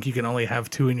is I think you can only have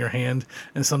 2 in your hand,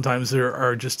 and sometimes there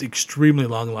are just extremely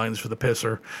long lines for the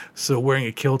pisser, so wearing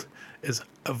a kilt is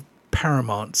a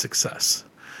paramount success.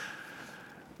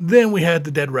 Then we had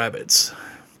the Dead Rabbits.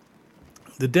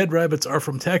 The Dead Rabbits are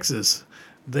from Texas.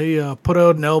 They put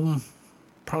out an album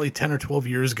probably 10 or 12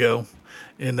 years ago,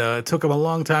 and it took them a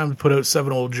long time to put out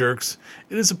Seven Old Jerks.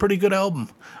 It is a pretty good album.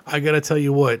 I gotta tell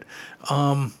you what,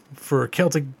 for a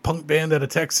Celtic punk band out of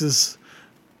Texas,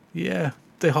 yeah,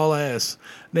 they haul ass.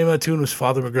 Name of the tune was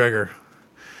Father McGregor.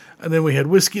 And then we had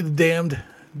Whiskey the Damned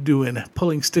doing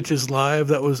Pulling Stitches live.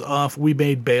 That was off We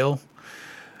Made Bail.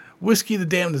 Whiskey the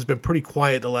Damned has been pretty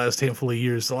quiet the last handful of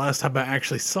years. The last time I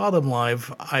actually saw them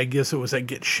live, I guess it was at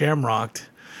Get Shamrocked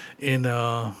in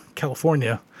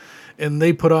California. And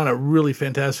they put on a really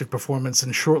fantastic performance,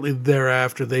 and shortly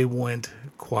thereafter they went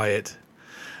quiet.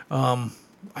 I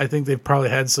think they've probably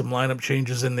had some lineup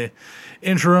changes in the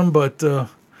interim, but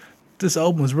this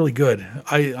album was really good.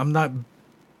 I'm not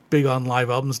big on live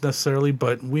albums necessarily,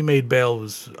 but We Made Bail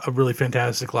was a really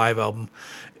fantastic live album,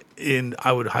 and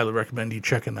I would highly recommend you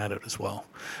checking that out as well.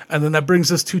 And then that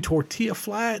brings us to Tortilla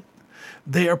Flat.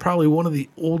 They are probably one of the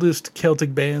oldest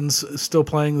Celtic bands still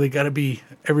playing. They got to be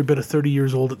every bit of 30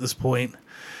 years old at this point.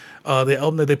 The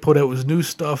album that they put out was new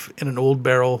stuff in an old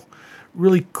barrel.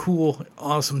 Really cool,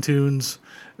 awesome tunes.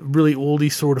 Really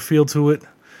oldie sort of feel to it.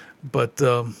 But,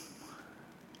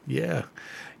 yeah.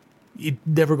 You'd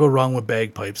never go wrong with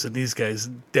bagpipes, and these guys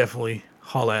definitely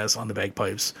haul ass on the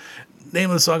bagpipes. Name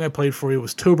of the song I played for you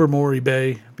was Tobermory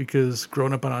Bay, because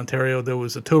growing up in Ontario, there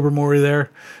was a Tobermory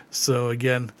there. So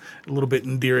again, a little bit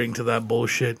endearing to that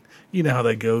bullshit. You know how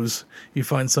that goes. You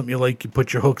find something you like, you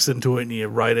put your hooks into it, and you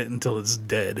ride it until it's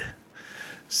dead.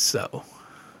 So,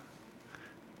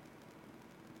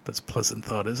 that's a pleasant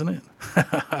thought, isn't it?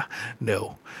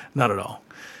 No, not at all.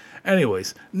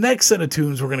 Anyways, next set of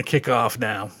tunes we're going to kick off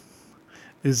now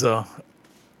is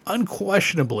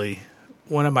unquestionably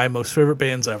one of my most favorite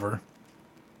bands ever,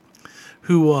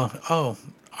 who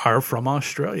are from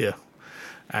Australia,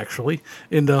 actually.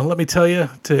 And let me tell you,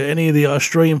 to any of the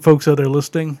Australian folks out there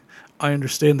listening, I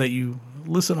understand that you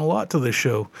listen a lot to this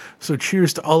show. So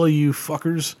cheers to all of you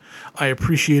fuckers. I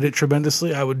appreciate it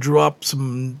tremendously. I would drop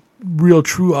some real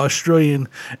true Australian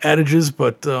adages,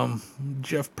 but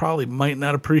Jeff probably might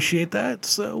not appreciate that.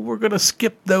 So we're going to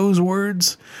skip those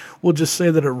words. We'll just say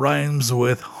that it rhymes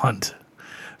with hunt.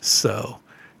 So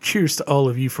cheers to all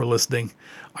of you for listening.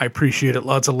 I appreciate it.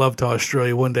 Lots of love to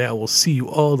Australia. One day I will see you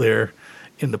all there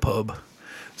in the pub.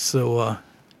 So,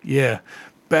 yeah,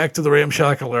 back to the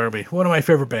Ramshackle Army. One of my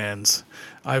favorite bands.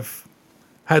 I've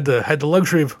had the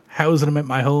luxury of housing them at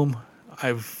my home.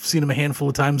 I've seen them a handful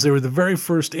of times. They were the very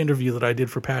first interview that I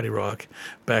did for Patty Rock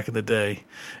back in the day.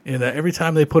 And every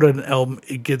time they put out an album,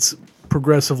 it gets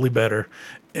progressively better.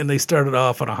 And they started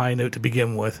off on a high note to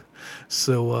begin with.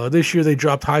 So this year they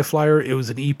dropped High Flyer. It was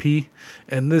an EP.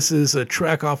 And this is a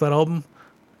track off that album,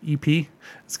 EP.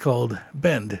 It's called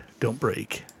Bend, Don't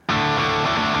Break.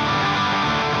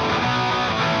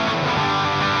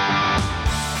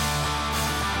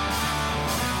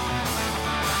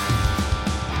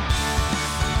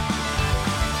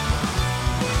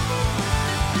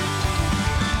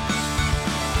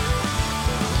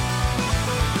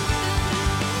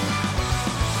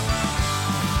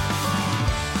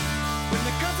 When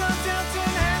the guns are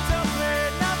dancing, hands are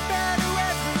played, not bad to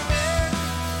every man.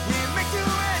 We make 2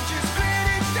 inches great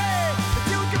each day, but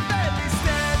you can barely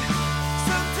stand.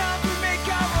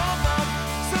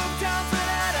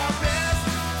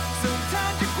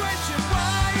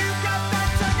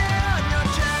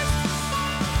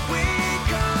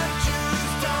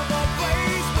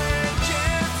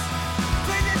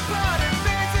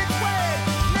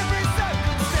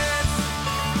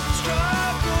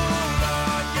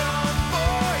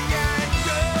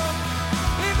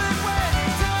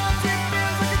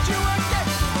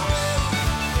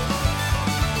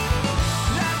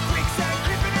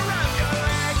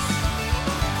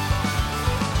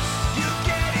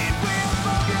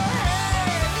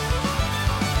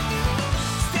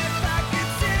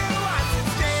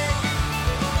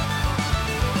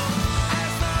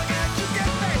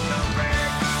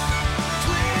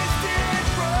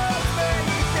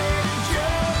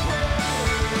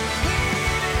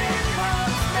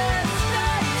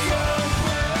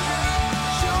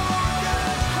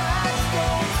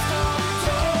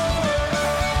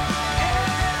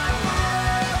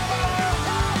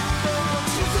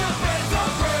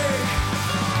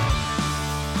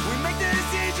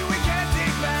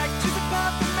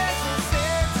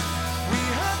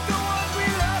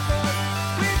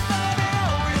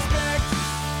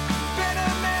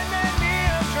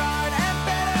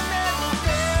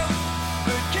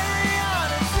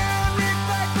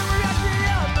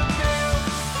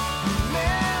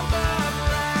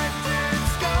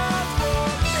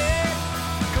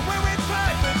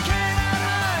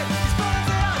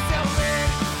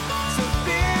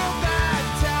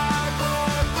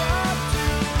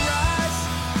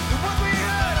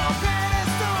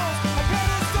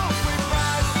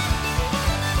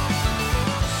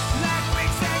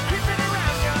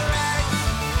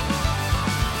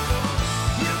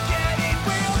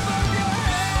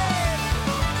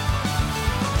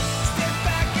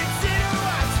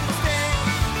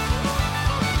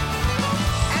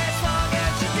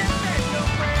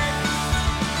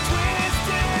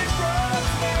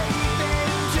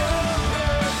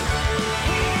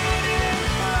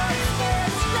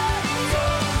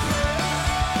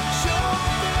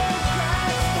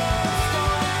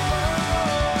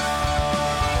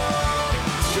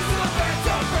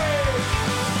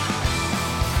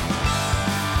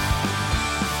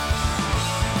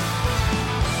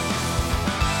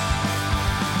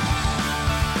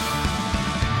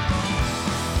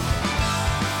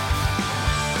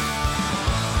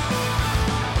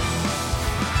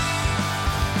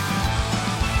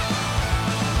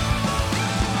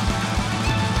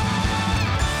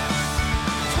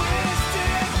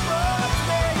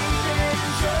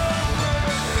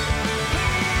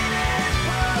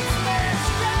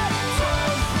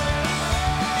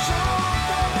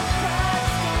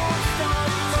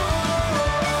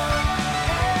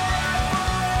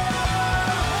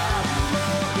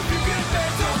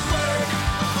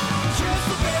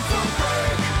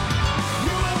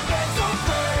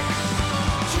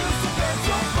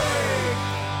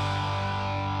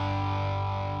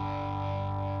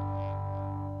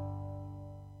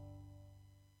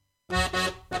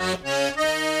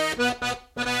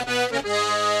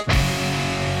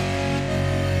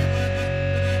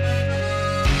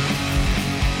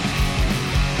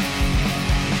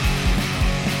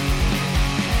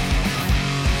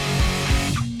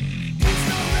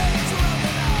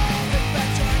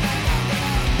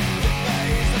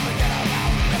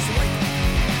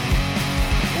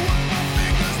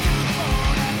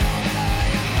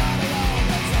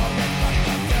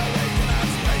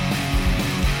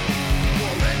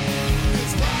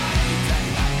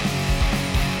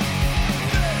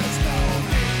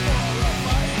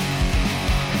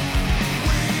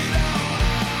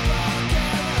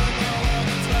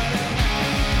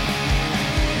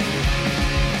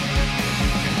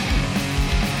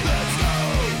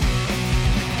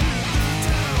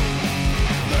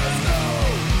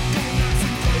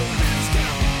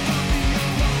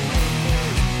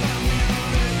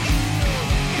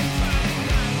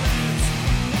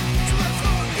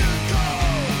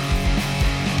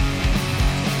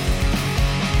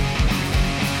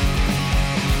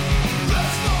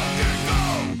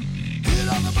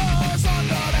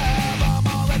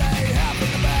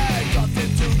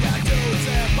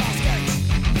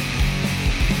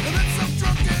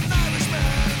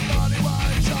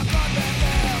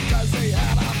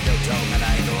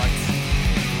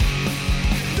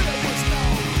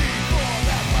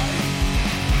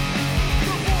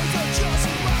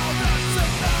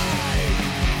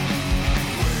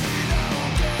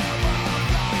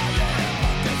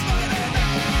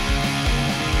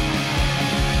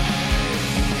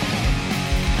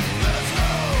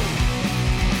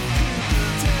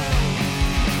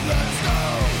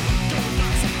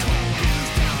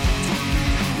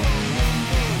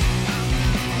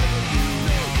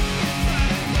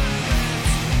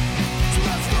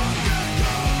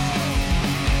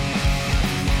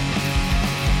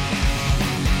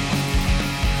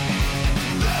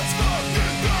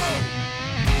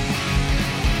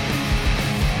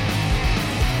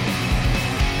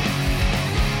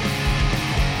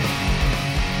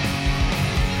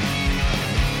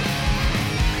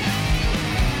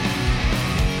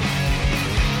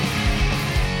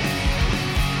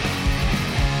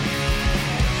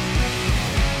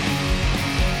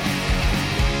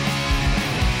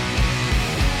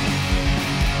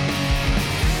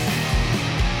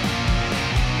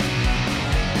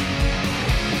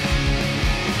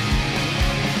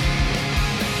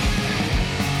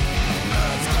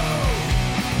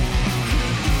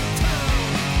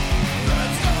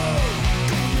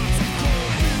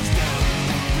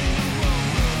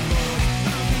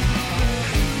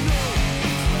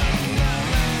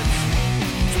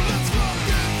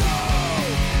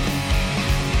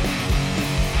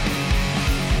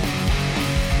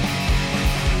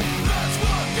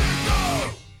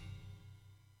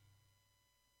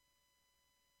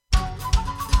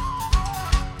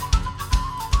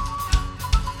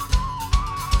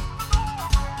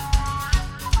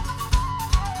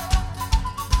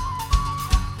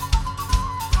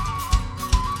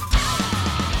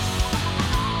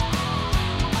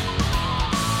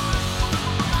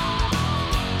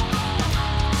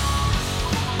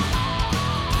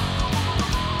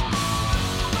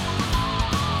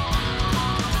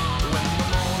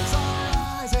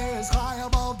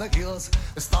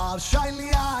 got a shiny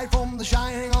eye from the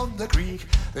shining of the creek.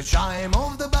 The chime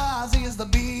of the bells is the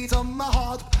beat of my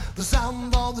heart. The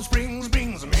sound of the springs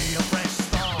brings me a fresh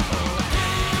start.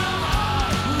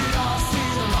 We are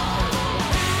still alive.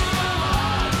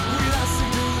 We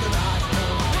dancing to the night.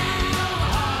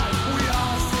 We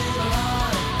are still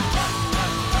alive.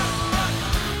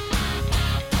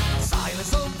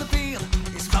 Silence of the field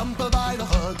is crumpled by the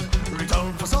hood.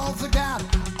 Return for souls again,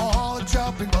 all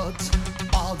chopping buds.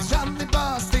 All gently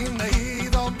burst in the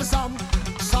heat of the sun.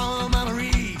 Some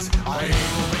memories I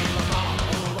will be alone.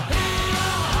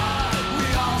 We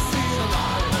are still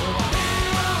alive.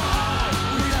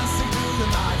 We dancing to the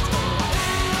night.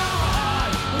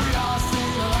 We are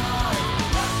still alive.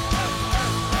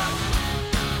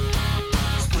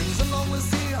 Spring's along the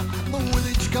sea, the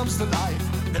village comes to life.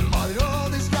 The mother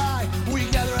of the sky, we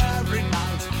gather every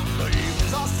night. The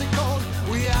evenings are still cold,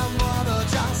 we have not a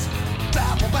chance.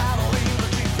 Battle in the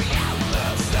street, we have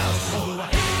ourselves.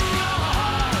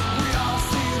 We are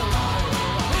still alive.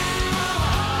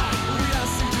 We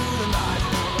dancing to the night.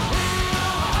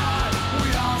 We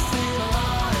are still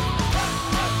alive.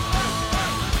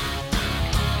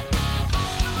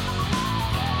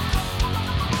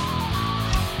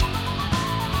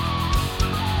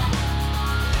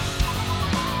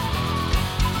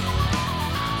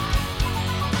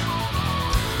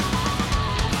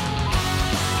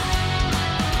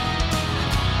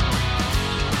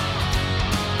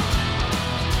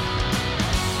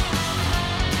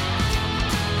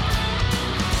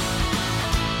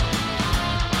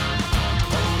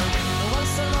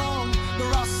 Once along the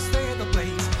rusted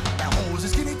place, the horse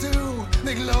is skinny too,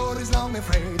 the load is long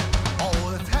afraid.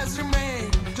 All that has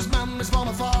remained, just memories from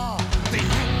afar. They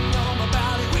hang on my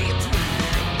belly, we drink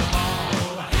in the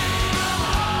bar.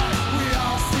 We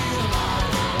are still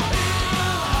alive.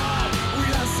 We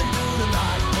dancing to the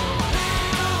night.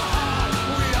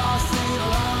 We are still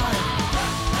alive.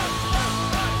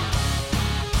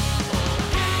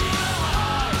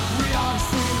 We are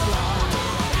still alive.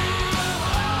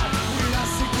 We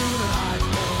dancing to the night.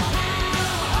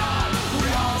 We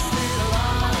are still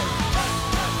alive.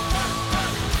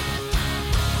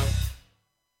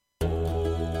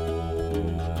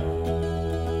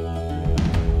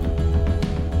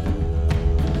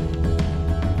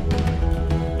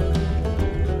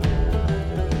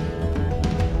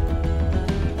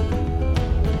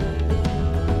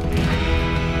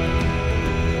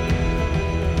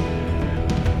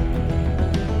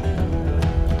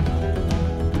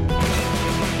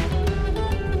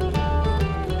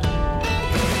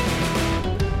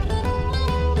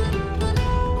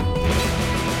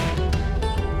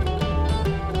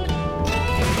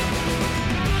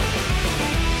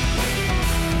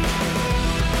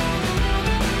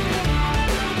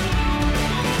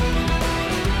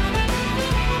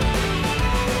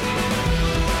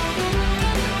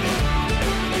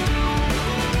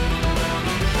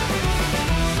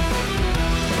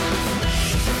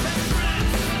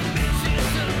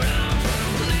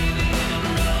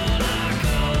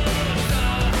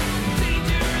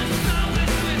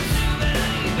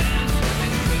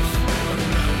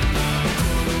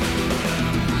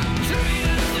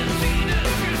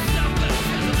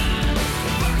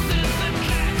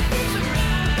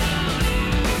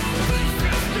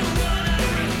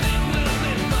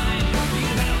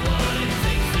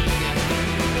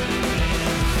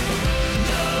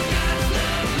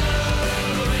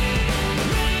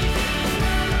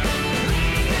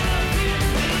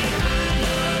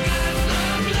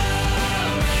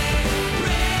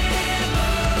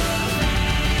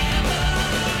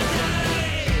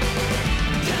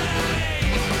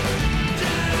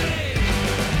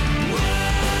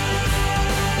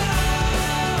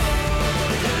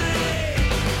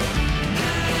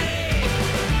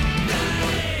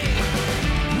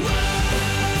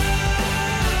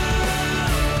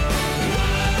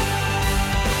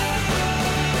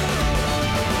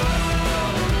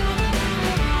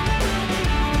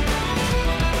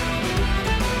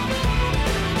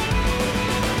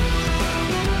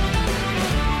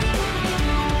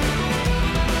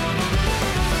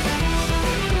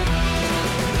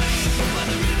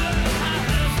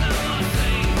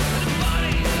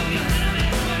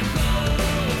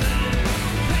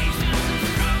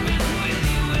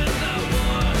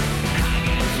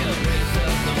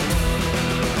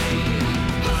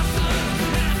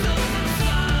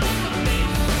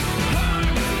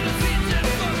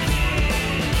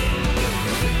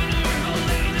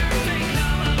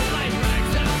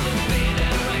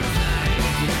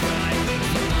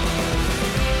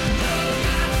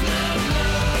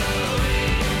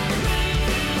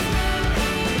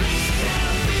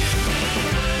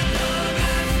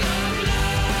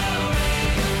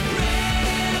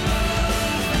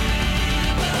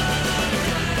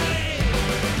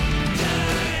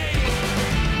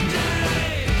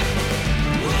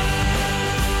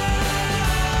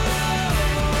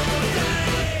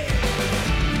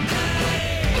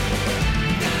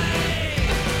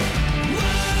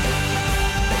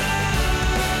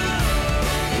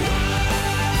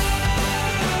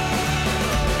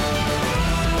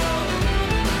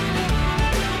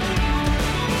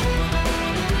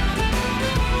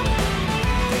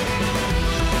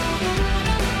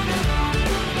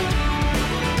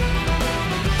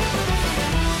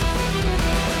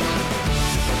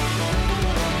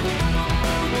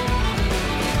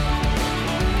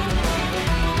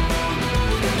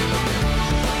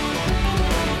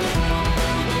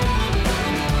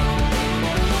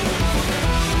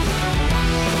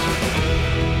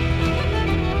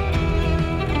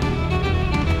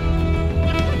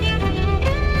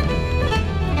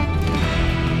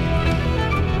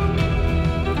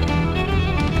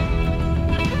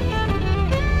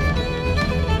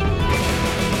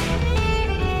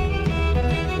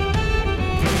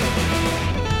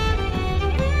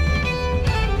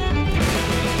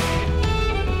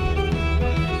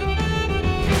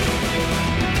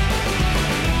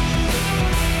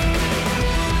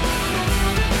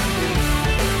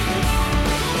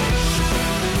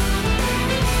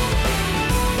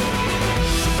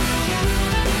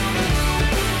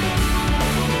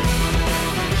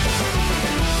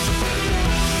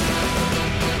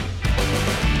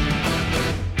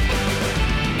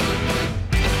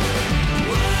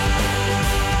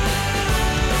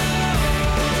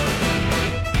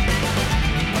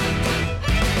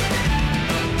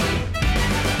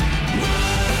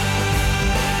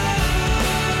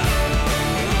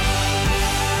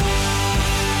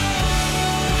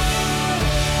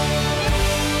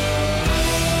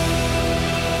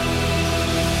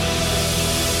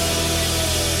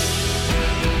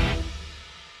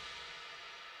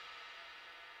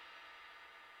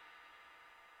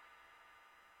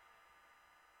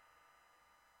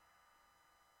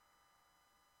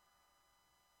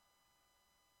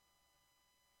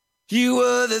 You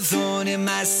were the thorn in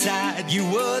my side. You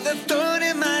were the thorn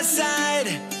in my side.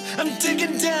 I'm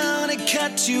digging down to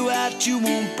cut you out. You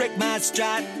won't break my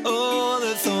stride. Oh,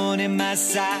 the thorn in my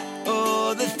side.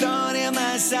 Oh, the thorn in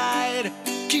my side.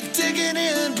 Keep digging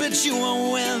in, but you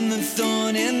won't win. The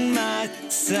thorn in my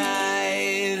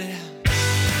side.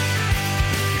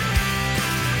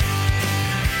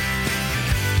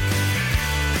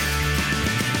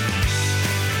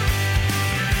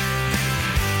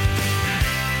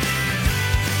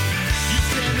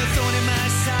 Thorn in my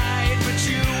side, but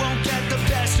you won't get the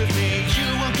best of me. You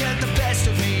won't get the best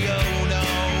of me, oh no.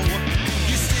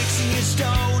 Your sticks and your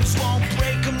stones won't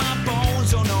break my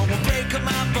bones, oh no, won't break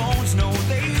my bones, no,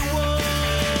 they won't.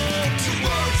 Your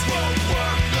words won't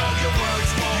work, no, your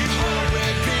words won't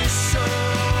hurt me so.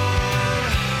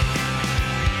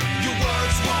 Your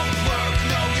words won't work,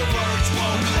 no, your words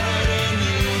won't hurt, and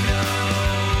you know.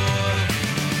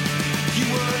 You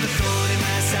were the thorn in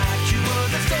my side, you were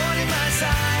the thorn in my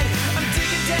side.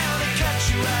 Down and cut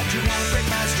you out, you won't break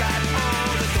my stride.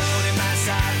 Oh, the thorn in my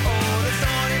side, oh, the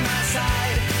thorn in my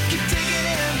side. Keep digging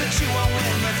in, but you won't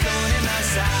win. The thorn in my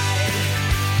side.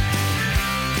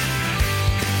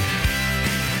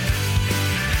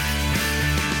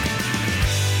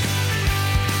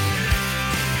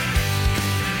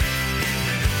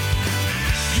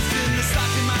 You've been the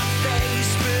slap in my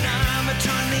face, but I'ma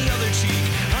turn the other cheek.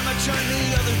 I'ma turn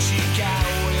the other cheek, I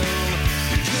will.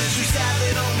 Because you sad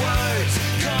little words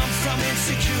come from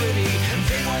insecurity, and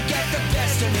they won't get the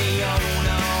best of me, oh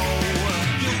no.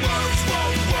 Your words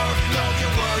won't work, no,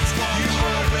 your words won't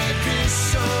hurt me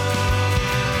so.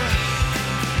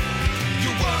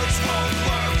 Your words won't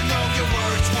work, no, your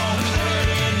words won't hurt,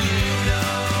 and you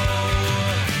know.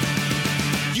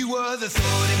 You were the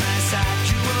thorn in my side,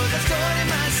 you were the thorn in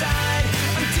my side.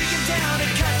 I'm digging down to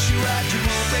cut you out, you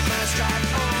won't break my stride.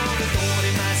 Oh, the thorn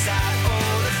in my side,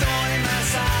 oh, the thorn in my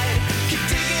side. Keep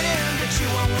digging in, but you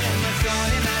won't win. The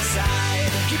thorn in my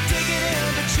side. Keep digging in,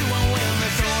 but you won't win. The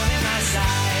thorn in my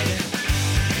side.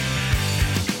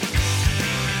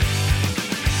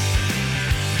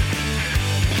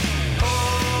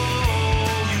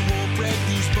 Oh, you won't break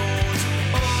these bones.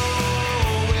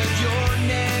 Oh, with your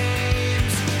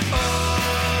names. Oh,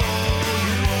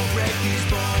 you won't break these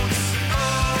bones.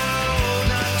 Oh,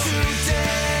 not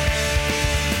today.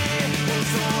 Oh,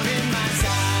 thorn in my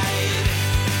side.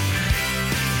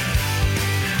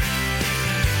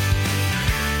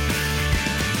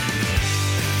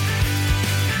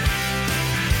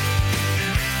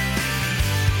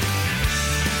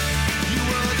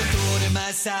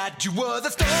 Side. You were the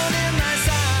thorn in my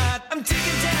side. I'm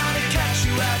digging down to cut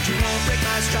you out. You won't break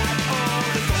my stride. Oh,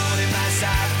 the thorn in my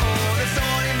side. Oh, the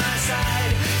thorn in my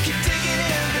side. Keep digging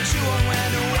in, but you won't win.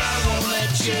 No, I won't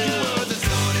let you. You were the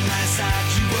thorn in my side.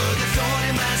 You were the thorn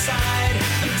in my side.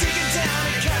 I'm digging down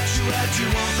to cut you out. You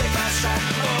won't break my stride.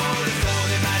 Oh, the thorn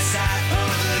in my side.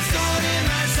 Oh, the thorn in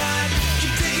my side.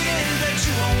 Keep digging in, but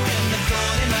you won't win. The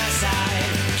thorn in my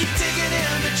side. Keep digging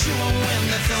in, but you won't win.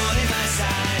 The thorn in my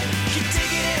side. Keep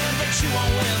digging in, but you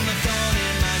won't win. The thorn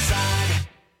in my side.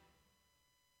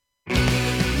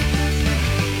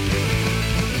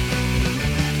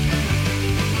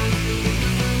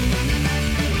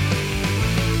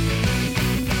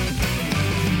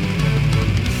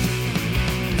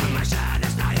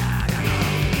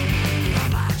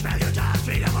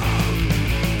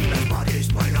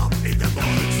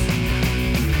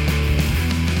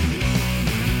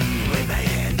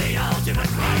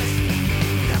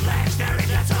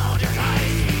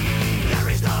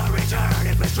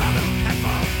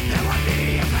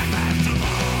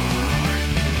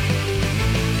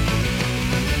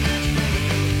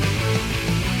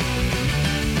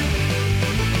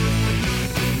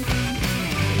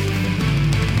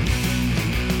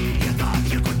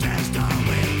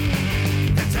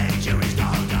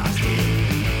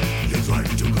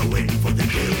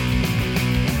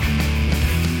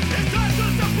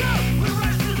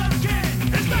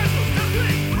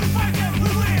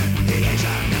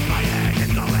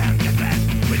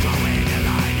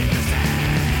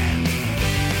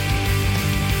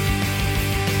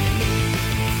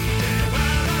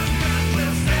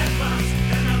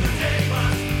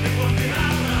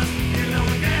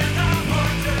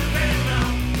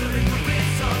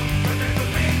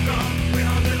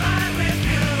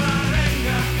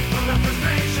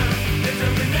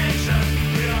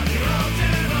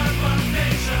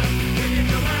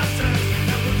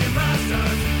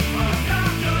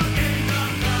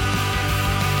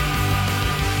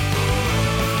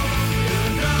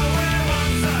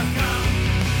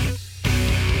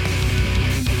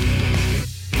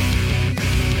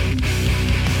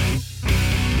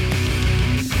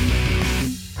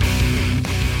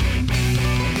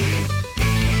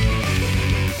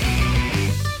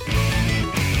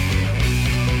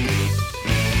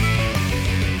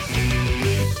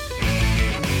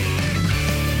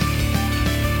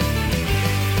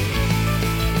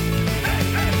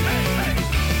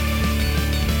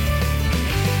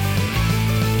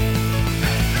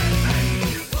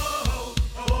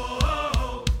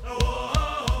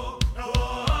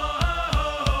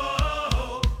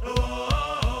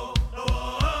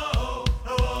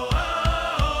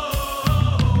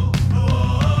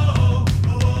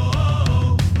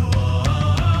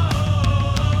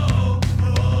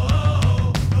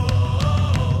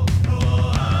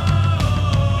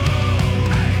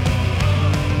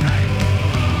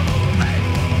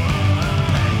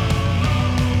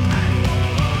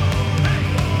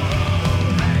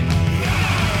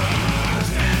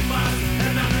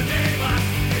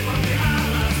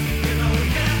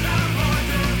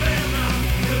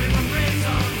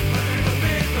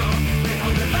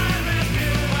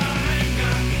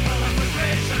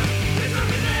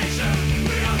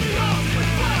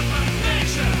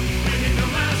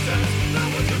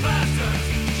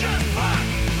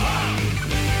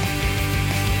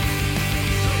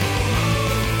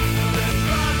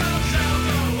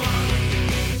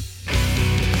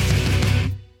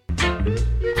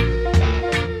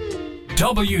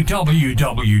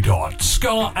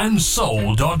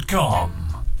 www.scarandsoul.com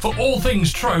for all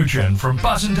things Trojan, from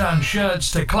button-down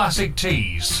shirts to classic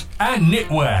tees and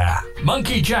knitwear,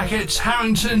 monkey jackets,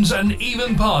 Harringtons and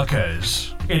even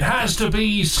Parkers. It has to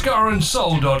be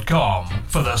scarandsoul.com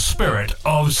for the spirit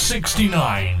of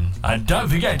 69. And don't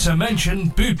forget to mention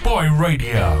Bootboy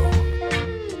Radio.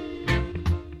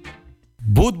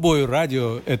 Bootboy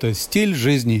Radio – это стиль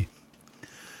жизни.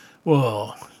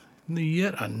 Well,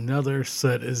 yet another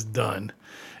set is done.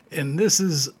 And this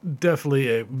is definitely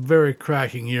a very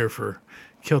cracking year for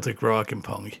Celtic rock and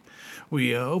punk.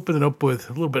 We opened it up with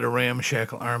a little bit of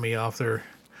Ramshackle Army off their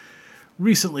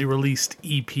recently released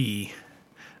EP.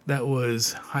 That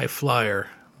was High Flyer.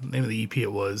 The name of the EP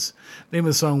it was. The name of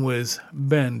the song was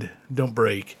Bend, Don't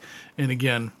Break. And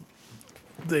again,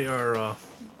 they are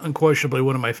unquestionably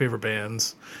one of my favorite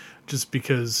bands, just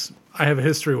because I have a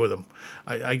history with them.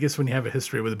 I guess when you have a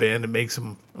history with a band, it makes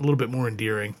them a little bit more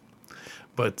endearing.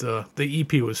 But the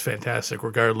EP was fantastic,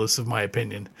 regardless of my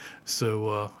opinion.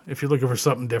 So if you're looking for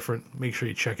something different, make sure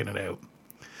you're checking it out.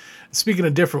 Speaking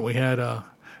of different, we had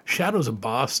Shadows of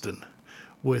Boston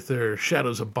with their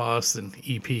Shadows of Boston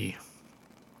EP. The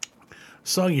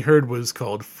song you heard was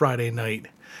called Friday Night.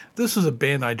 This was a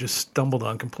band I just stumbled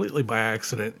on completely by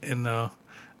accident, and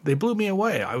they blew me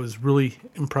away. I was really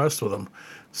impressed with them.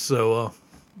 So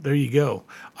there you go.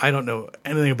 I don't know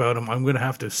anything about them. I'm going to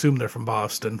have to assume they're from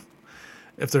Boston.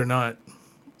 If they're not,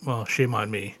 well, shame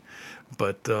on me.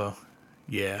 But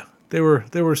yeah, they were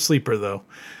a sleeper though.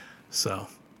 So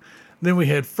then we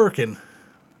had Firkin.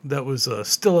 That was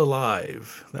Still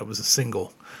Alive. That was a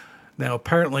single. Now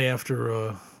apparently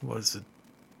after what was it,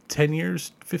 10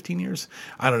 years, 15 years?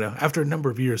 I don't know. After a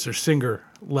number of years, their singer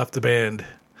left the band,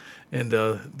 and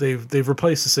they've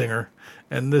replaced the singer,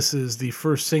 and this is the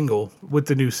first single with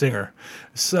the new singer.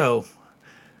 So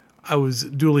I was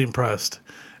duly impressed.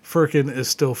 Firkin is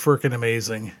still Firkin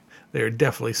amazing. They are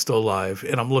definitely still alive,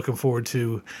 and I'm looking forward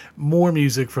to more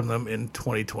music from them in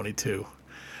 2022.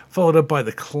 Followed up by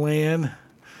The Clan.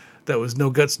 That was No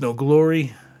Guts, No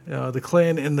Glory. The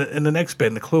Clan and the next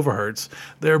band, the Cloverhearts,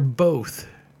 they're both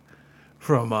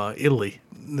from Italy.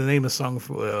 The name of the song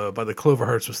by the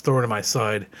Cloverhearts was Thorn in My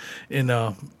Side. And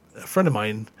a friend of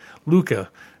mine, Luca,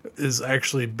 has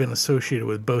actually been associated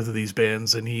with both of these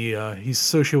bands, and he's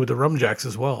associated with the Rumjacks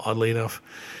as well, oddly enough.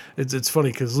 It's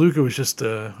funny because Luca was just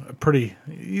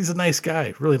he's a nice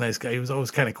guy, really nice guy. He was always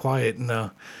kind of quiet,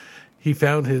 and he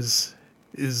found his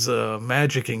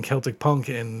magic in Celtic punk,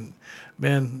 and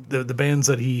man, the bands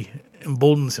that he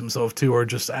emboldens himself to are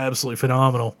just absolutely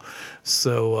phenomenal.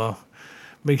 So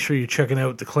make sure you're checking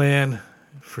out The Clan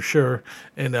for sure,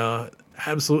 and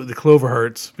absolutely the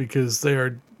Cloverhearts, because they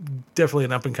are definitely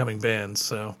an up-and-coming band.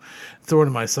 So Thorn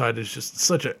in My Side is just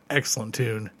such an excellent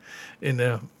tune,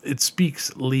 and it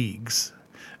speaks leagues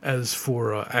as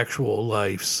for actual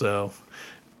life. So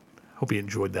hope you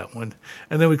enjoyed that one.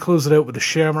 And then we close it out with the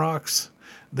Shamrocks.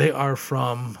 They are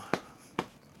from,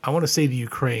 I want to say, the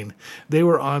Ukraine. They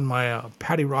were on my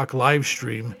Paddy Rock live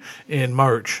stream in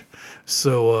March.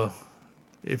 So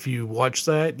if you watch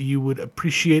that, you would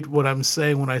appreciate what I'm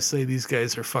saying when I say these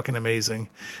guys are fucking amazing.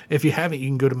 If you haven't, you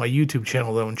can go to my YouTube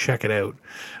channel, though, and check it out.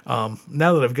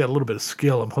 Now that I've got a little bit of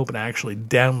skill, I'm hoping to actually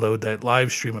download that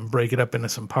live stream and break it up into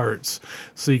some parts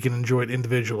so you can enjoy it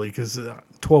individually, because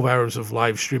 12 hours of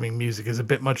live streaming music is a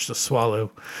bit much to swallow.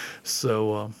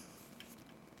 So,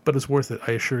 but it's worth it,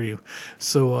 I assure you.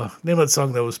 So, name of that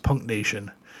song, though, was Punk Nation.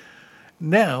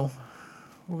 Now,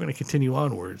 we're going to continue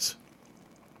onwards.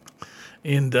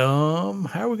 And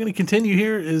how we're going to continue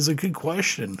here is a good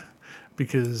question,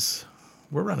 because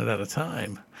we're running out of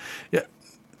time. Yeah,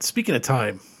 speaking of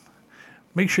time,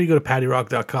 make sure you go to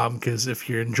paddyrock.com, because if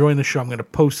you're enjoying the show, I'm going to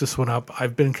post this one up.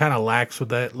 I've been kind of lax with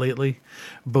that lately,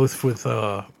 both with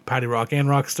Paddy Rock and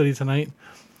Rock Study tonight.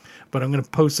 But I'm going to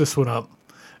post this one up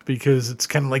because it's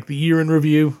kind of like the year in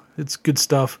review. It's good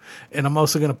stuff. And I'm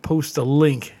also going to post a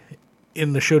link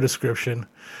in the show description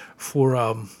for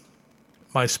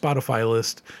my Spotify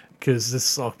list, because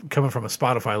this is all coming from a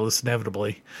Spotify list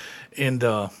inevitably, and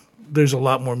there's a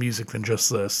lot more music than just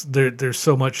this. There's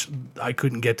so much I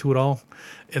couldn't get to it all,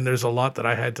 and there's a lot that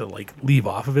I had to leave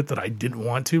off of it that I didn't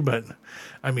want to. But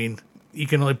I mean, you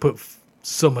can only put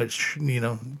so much,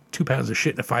 2 pounds of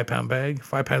shit in a 5 pound bag,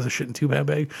 5 pounds of shit in a 2 pound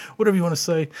bag, whatever you want to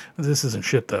say. This isn't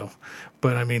shit though,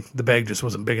 but I mean, the bag just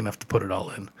wasn't big enough to put it all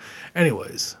in.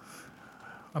 Anyways,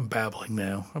 I'm babbling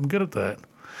now. I'm good at that.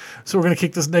 So we're going to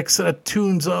kick this next set of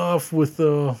tunes off with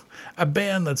a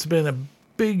band that's been a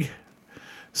big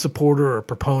supporter or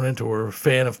proponent or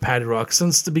fan of Paddy Rock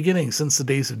since the beginning, since the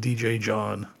days of DJ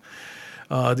John.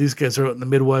 These guys are out in the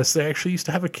Midwest. They actually used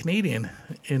to have a Canadian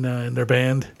in their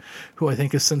band, who I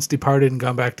think has since departed and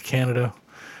gone back to Canada.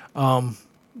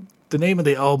 The name of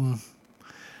the album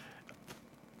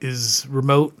is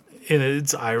Remote, and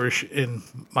it's Irish in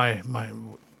my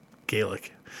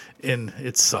Gaelic, and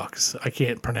it sucks. I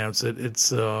can't pronounce it.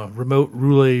 It's Remote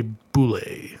Roulé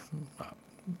Boulé.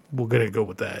 We're going to go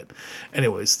with that.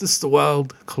 Anyways, this is the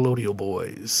Wild Colonial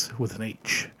Boys with an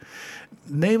H.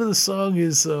 The name of the song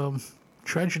is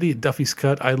Tragedy at Duffy's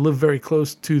Cut. I live very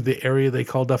close to the area they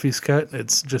call Duffy's Cut.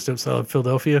 It's just outside of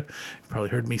Philadelphia. You've probably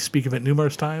heard me speak of it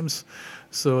numerous times.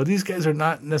 So these guys are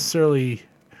not necessarily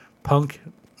punk.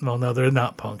 Well, no, they're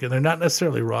not punk. And they're not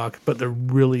necessarily rock, but they're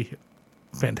really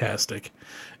fantastic.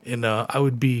 And I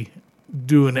would be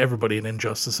doing everybody an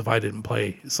injustice if I didn't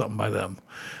play something by them.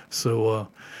 So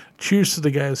cheers to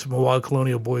the guys from the Wild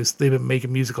Colonial Boys. They've been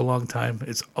making music a long time.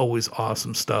 It's always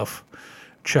awesome stuff.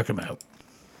 Check them out.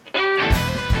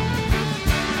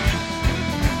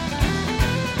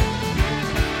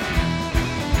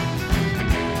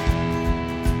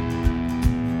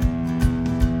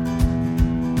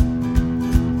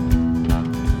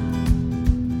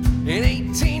 In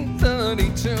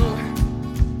 1832,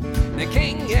 the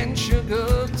King and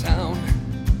Sugar Town,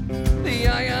 the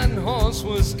Iron Horse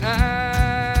was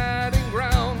adding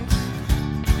ground.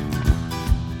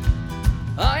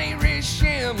 Irish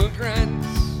immigrants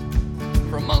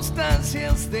from Monsters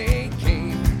Hills they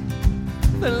came,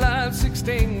 their lives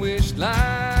extinguished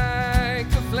like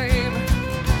a flame.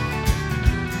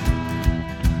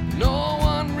 No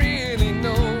one really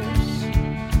knows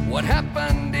what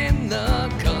happened in the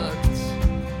cuts.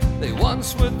 They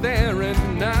once were there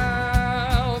and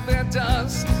now they're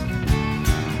dust.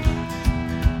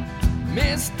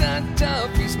 Mr.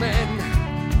 Duffy's men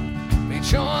made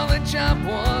sure the job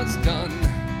was done.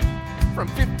 From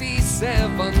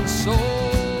 57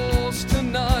 souls to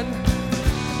none.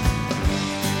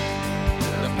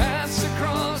 The paths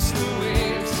across the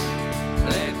waves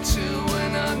led to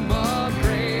an unmarked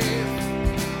grave,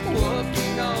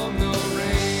 walking on the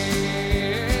railway.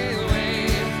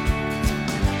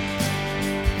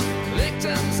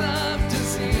 Victims of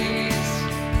disease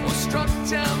were struck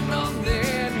down on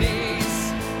their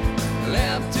knees,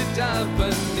 left to die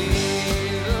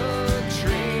beneath the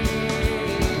trees.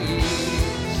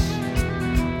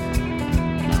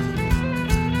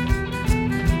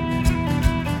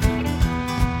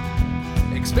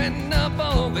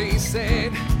 Expendable, they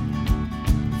said,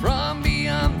 from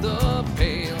beyond the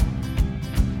pale.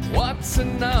 What's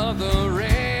another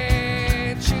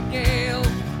wretched gale?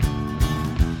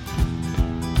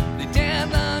 They dared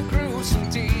the gruesome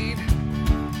deed.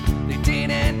 They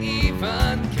didn't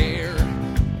even care.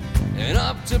 And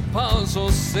up to pause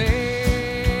or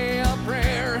say a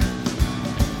prayer.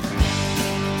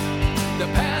 The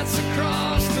paths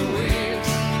across the waves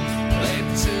led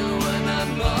to an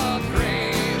unmarked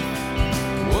grave,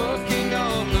 working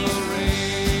on the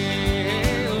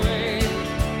railway.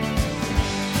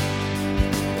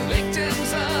 The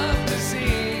victims of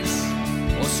disease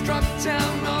were struck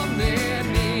down on their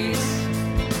knees,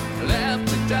 left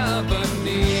to die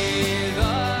beneath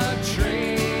the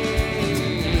trees.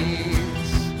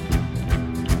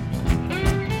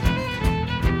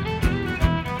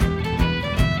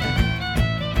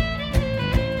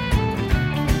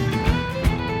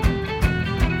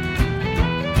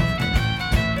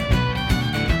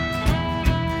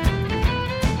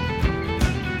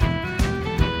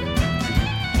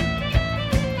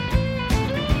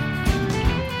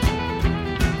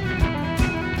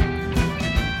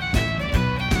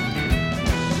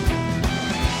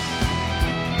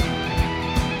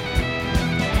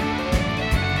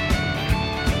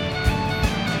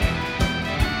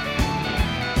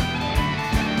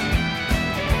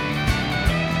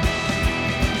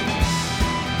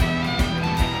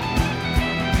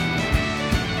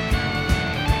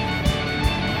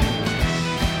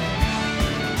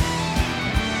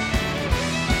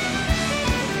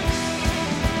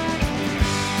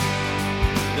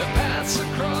 The paths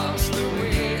across the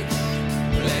waves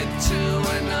led to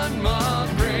an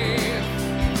unmarked grave,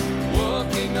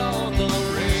 walking on the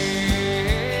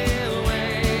railway.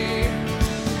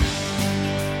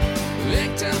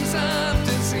 Victims of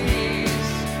disease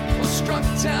were struck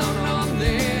down on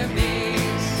their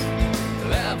knees,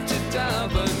 left to die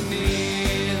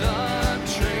beneath the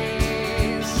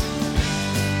trees.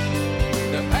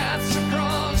 The paths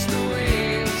across the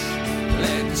waves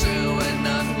led to an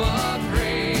unmarked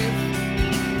grave,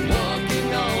 walking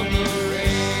on the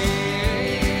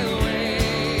railway.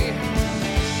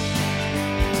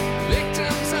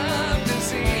 Victims of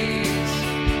disease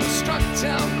were struck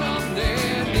down on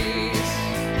their knees,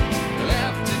 left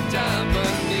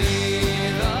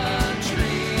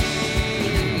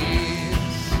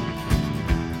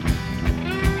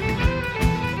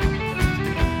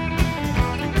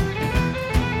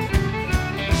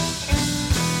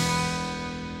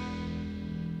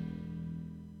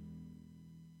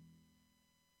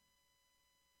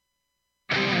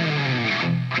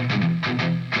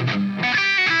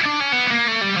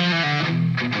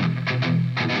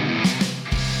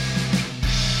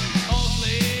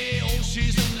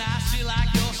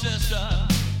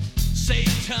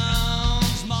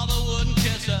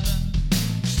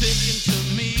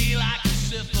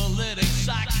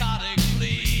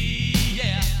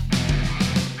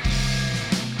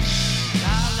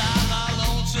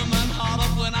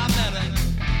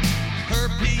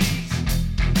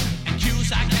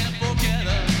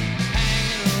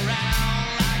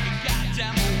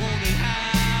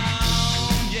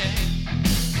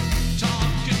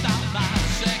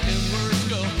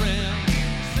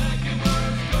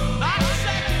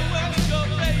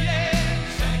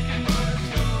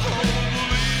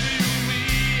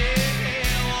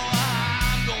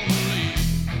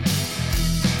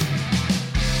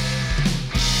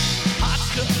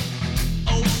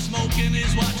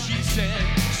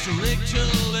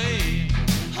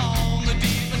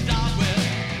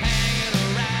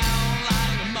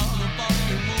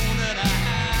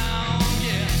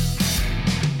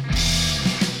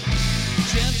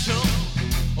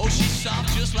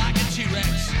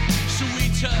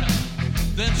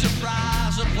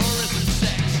surprise of fluorescent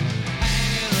sex,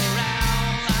 hanging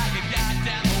around like a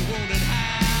goddamn wounded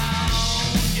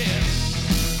hound. Yeah.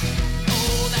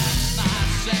 Oh, that's my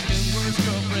second worst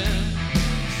girlfriend.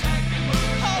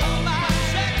 Oh, my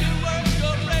second worst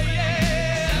girlfriend.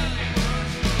 Yeah.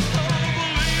 Oh,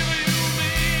 believe you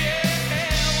me,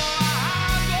 yeah. Well,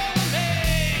 I'm gonna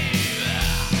leave.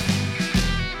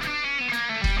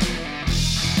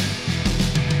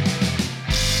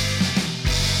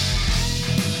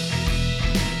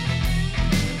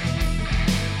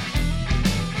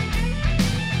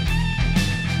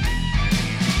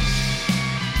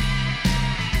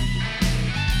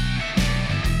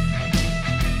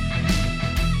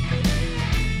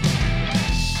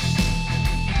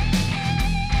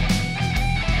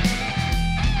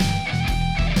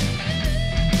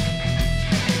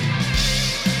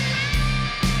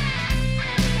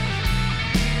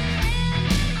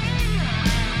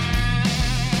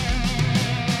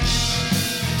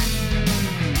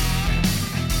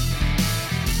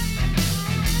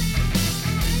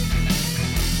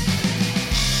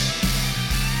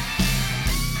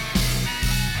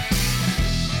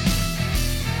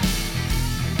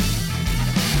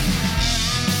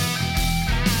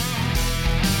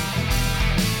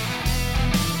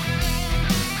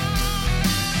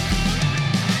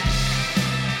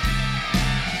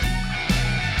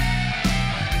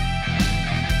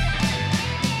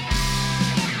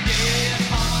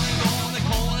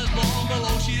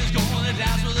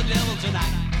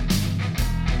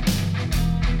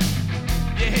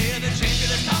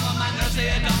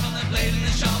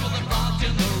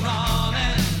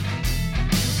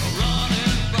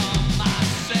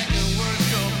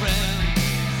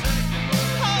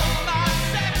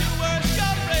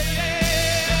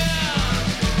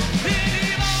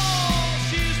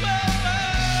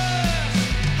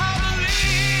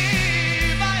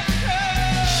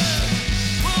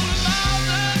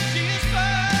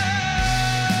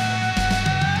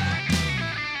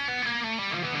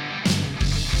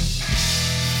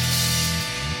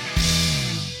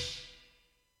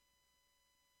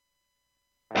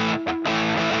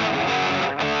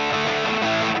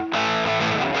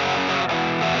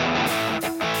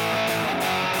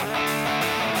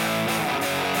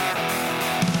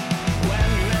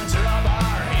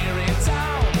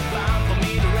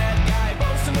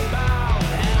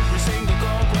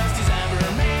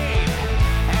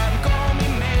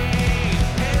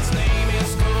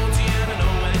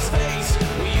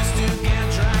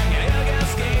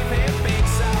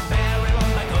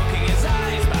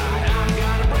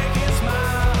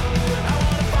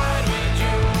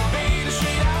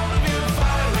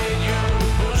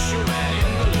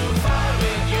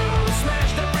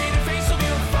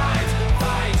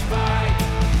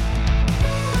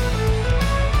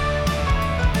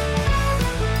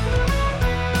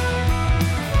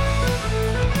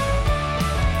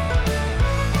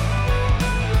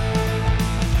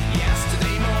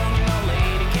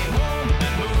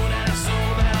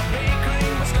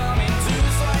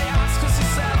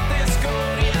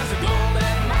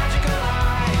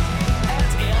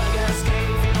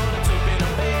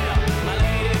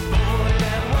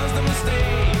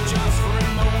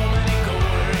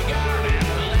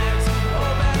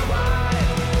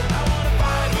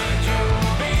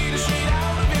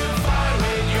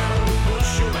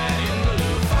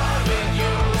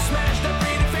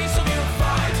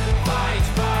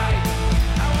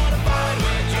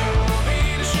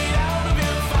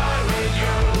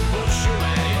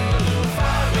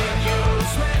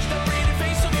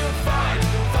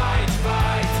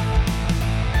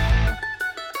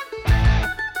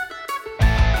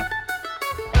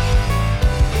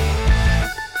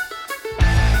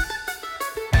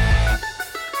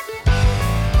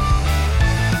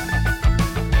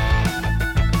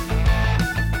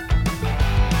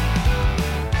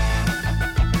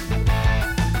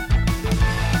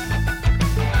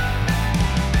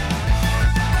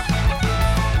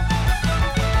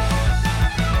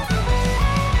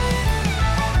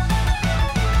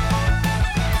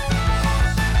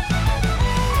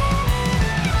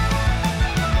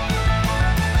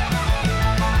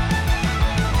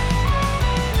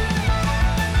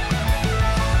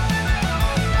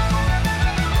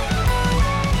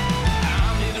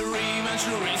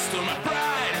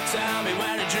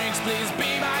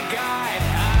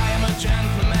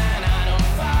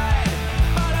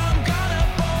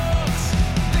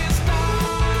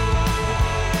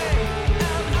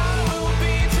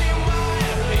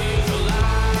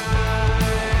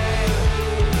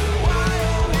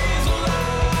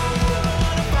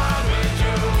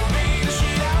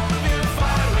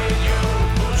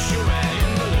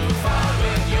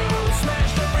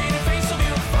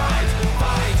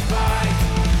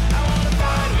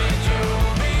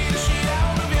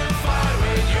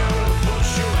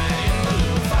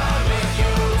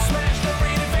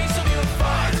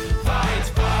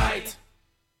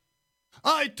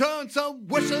 turn some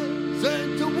wishes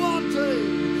into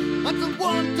wanting, and some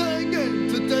wanting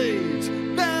into deeds.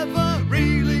 Never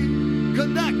really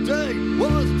connecting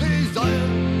was desire,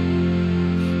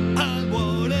 and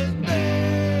what is me?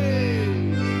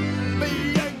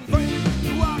 Being free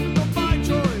to act on my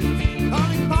choice,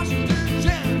 having passion to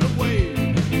share the way.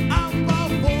 I'm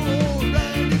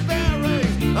already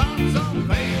bearing on some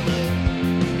failing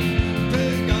to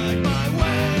guide my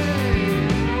way.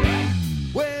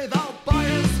 Without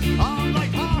bias, I'm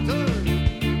light-hearted,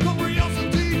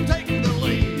 curiosity taking the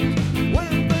lead.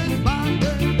 With this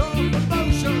bandit of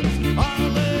emotions, I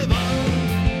live on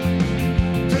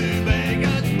to make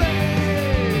it me.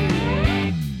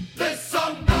 This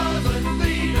song doesn't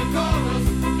need a chorus.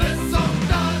 This song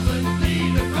doesn't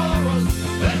need a chorus.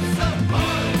 It's the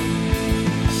part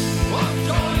of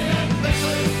joy and bliss.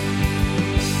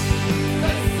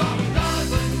 This song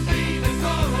doesn't need a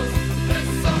chorus. This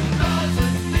song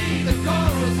doesn't need a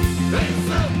chorus. It's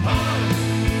the part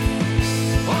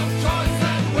of choice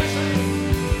and wishes.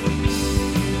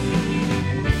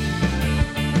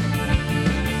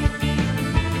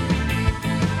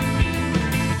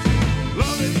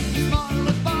 Loving, smile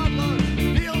and bad luck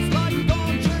feels like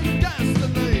daunting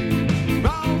destiny.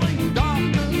 Prowling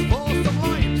darkness for some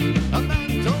light, a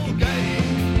mental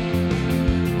game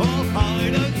of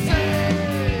hide and seek.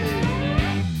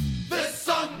 This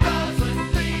song doesn't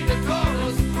need a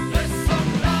chorus. This song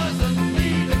doesn't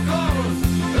need a chorus.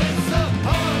 It's a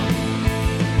poem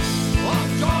of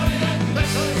joy and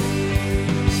bliss.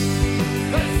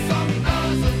 This song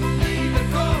doesn't need a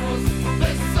chorus.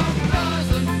 This song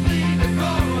doesn't need a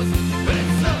chorus.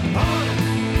 It's a poem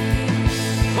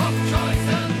of choice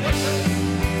and wishes.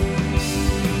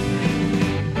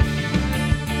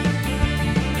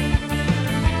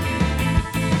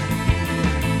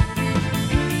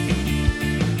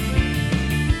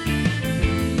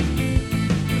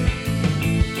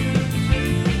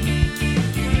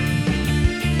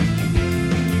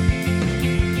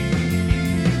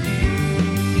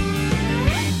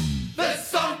 This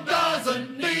song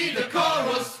doesn't need a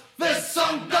chorus. This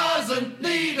song doesn't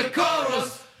need a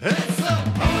chorus. It's a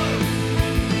poem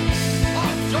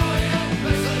of joy and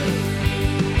bliss.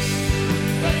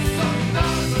 This song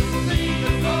doesn't need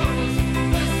a chorus.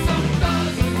 This song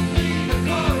doesn't need a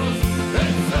chorus.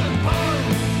 It's a poem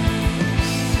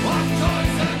of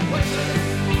choice and wishes.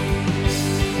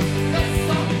 This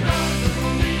song doesn't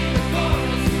need a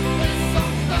chorus. This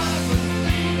song doesn't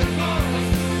need a chorus.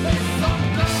 This song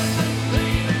doesn't need a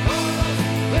chorus.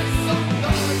 This song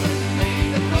doesn't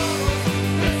need a chorus.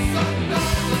 This song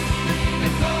doesn't need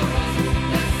a chorus.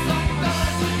 This song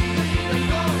doesn't need a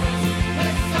chorus.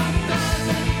 This song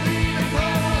doesn't need a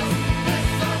chorus. This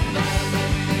song doesn't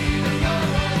need a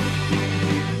chorus.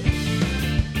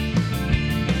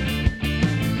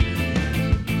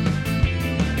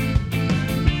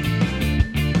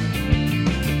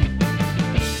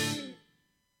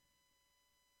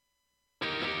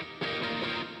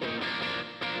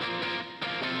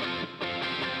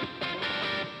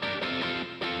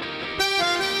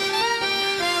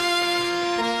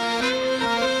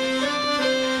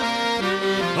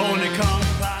 Ohne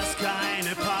Kompass,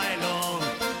 keine Peilung,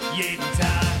 jeden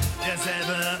Tag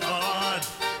derselbe Ort.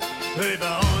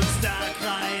 Über uns da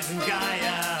kreisen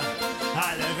Geier,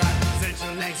 alle Ratten sind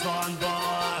schon längst von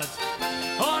Bord.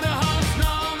 Ohne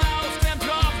Hausnorm auf dem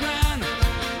Trocknen,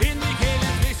 in die Kehle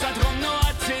fließt da drum nur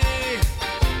Tee.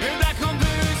 Da kommt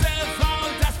böse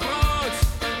fault das Brot,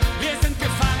 wir sind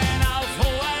gefangen auf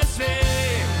hoher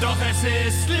See. Doch es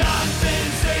ist Land in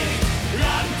Sicht,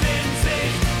 Land in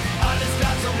Sicht. Alles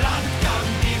klar zum Landgang,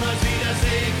 niemals wieder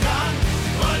Seegang.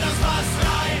 Und das Wasser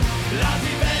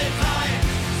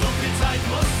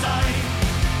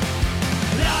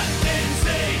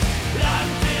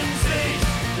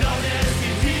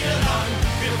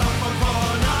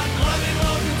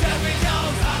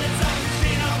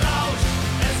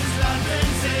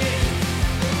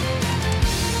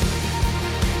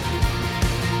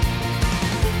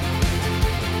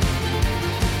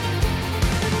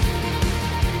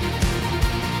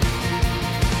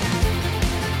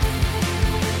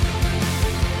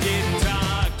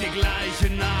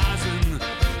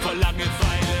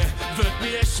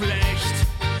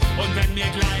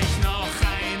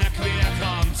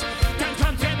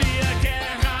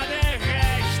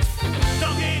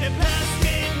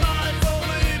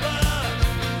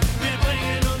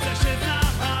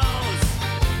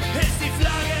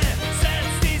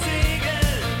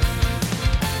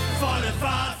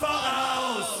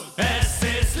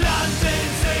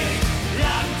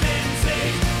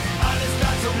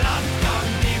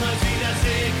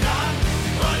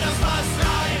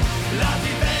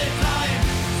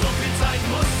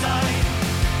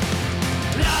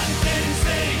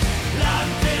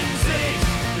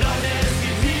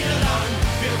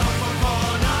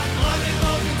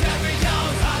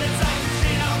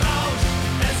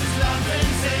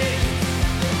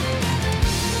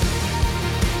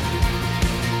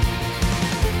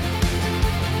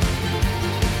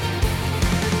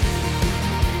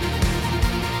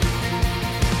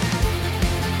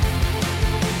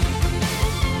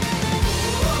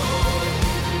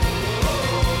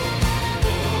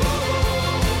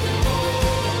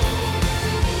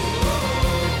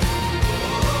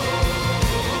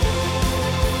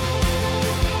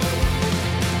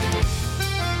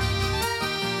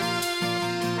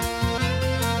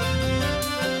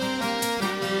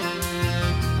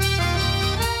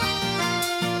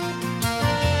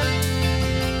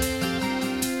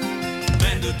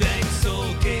Wenn du denkst, so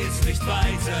geht's nicht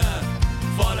weiter,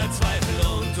 voller Zweifel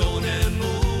und ohne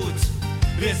Mut.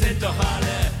 Wir sind doch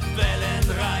alle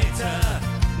Wellenreiter,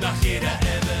 nach jeder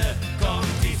Ebbe kommt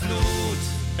die Flut.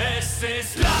 Es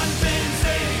ist Land in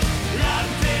Sicht,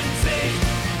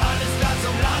 alles Platz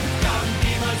um Landgang,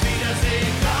 niemals wieder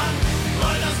Seegang.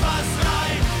 Roll das Fass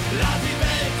rein, lad die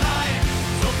Welt ein,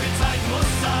 so viel Zeit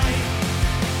muss sein.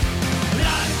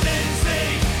 Land in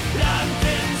Sicht,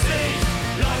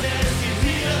 Leute, es geht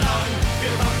hier lang. Wir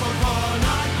fangen von vorn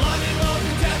an, rollen den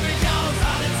roten Teppich aus,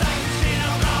 alle Zeichen stehen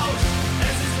auf Rausch.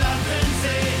 Es ist Land in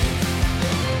Sicht.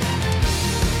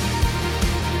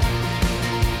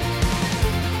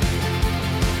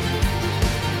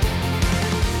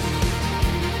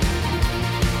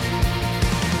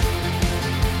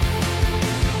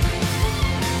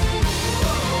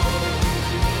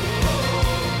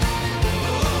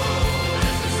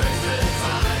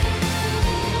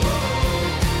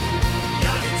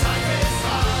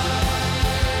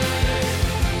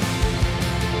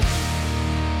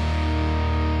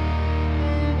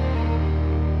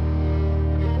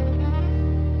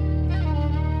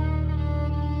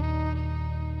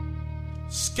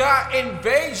 Ska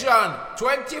Invasion,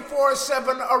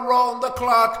 24/7 around the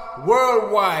clock,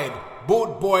 worldwide.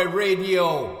 Boot Boy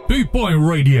Radio. Boot Boy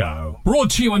Radio,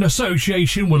 brought to you in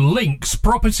association with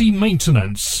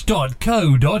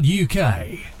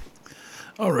linkspropertymaintenance.co.uk.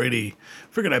 Alrighty,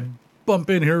 figured I'd bump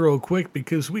in here real quick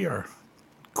because we are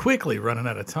quickly running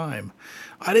out of time.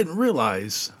 I didn't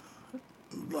realize,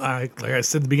 like I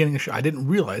said at the beginning of the show, I didn't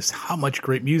realize how much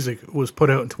great music was put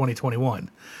out in 2021.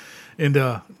 And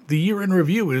the year in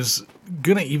review is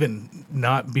going to even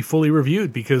not be fully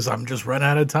reviewed because I'm just running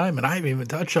out of time and I haven't even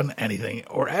touched on anything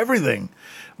or everything.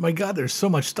 My God, there's so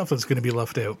much stuff that's going to be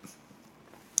left out.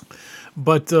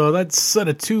 But that set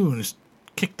of tunes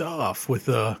kicked off with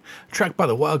a track by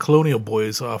the Wild Colonial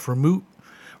Boys off Remote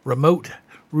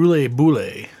Roulé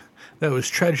Boulé. That was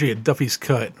Tragedy at Duffy's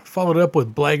Cut. Followed up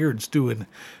with Blackguards doing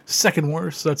Second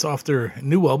Worst. That's off their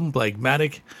new album,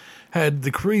 Blagmatic. Had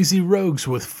the Crazy Rogues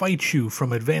with Fight You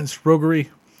from Advanced Roguery.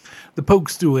 The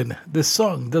Pokes doing This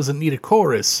Song Doesn't Need a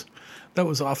Chorus. That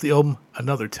was off the album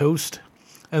Another Toast.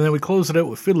 And then we close it out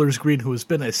with Fiddler's Green, who has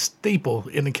been a staple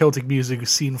in the Celtic music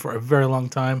scene for a very long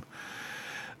time.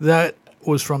 That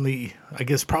was from the, I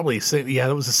guess probably,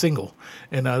 that was a single.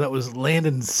 And that was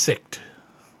Landen Sicht.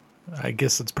 I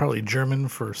guess it's probably German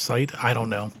for sight. I don't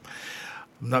know.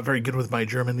 I'm not very good with my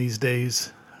German these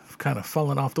days. I've kind of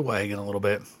fallen off the wagon a little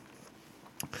bit.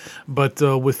 But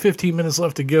with 15 minutes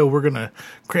left to go, we're going to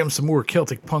cram some more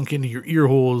Celtic punk into your ear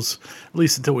holes, at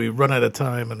least until we run out of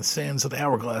time and the sands of the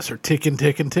hourglass are ticking.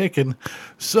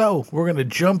 So we're going to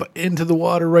jump into the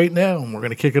water right now, and we're going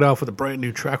to kick it off with a brand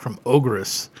new track from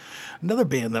Ogress, another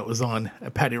band that was on a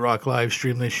Patty Rock live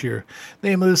stream this year. The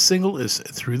name of this single is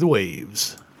Through the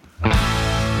Waves.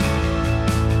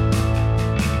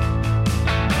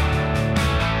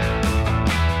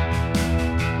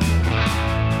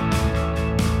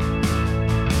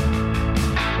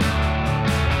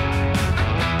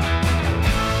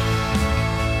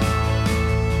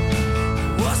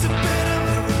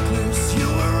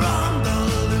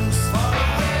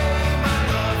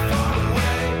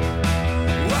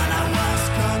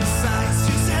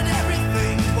 You said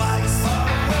everything twice. Far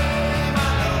away,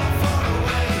 my love, far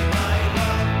away, my love.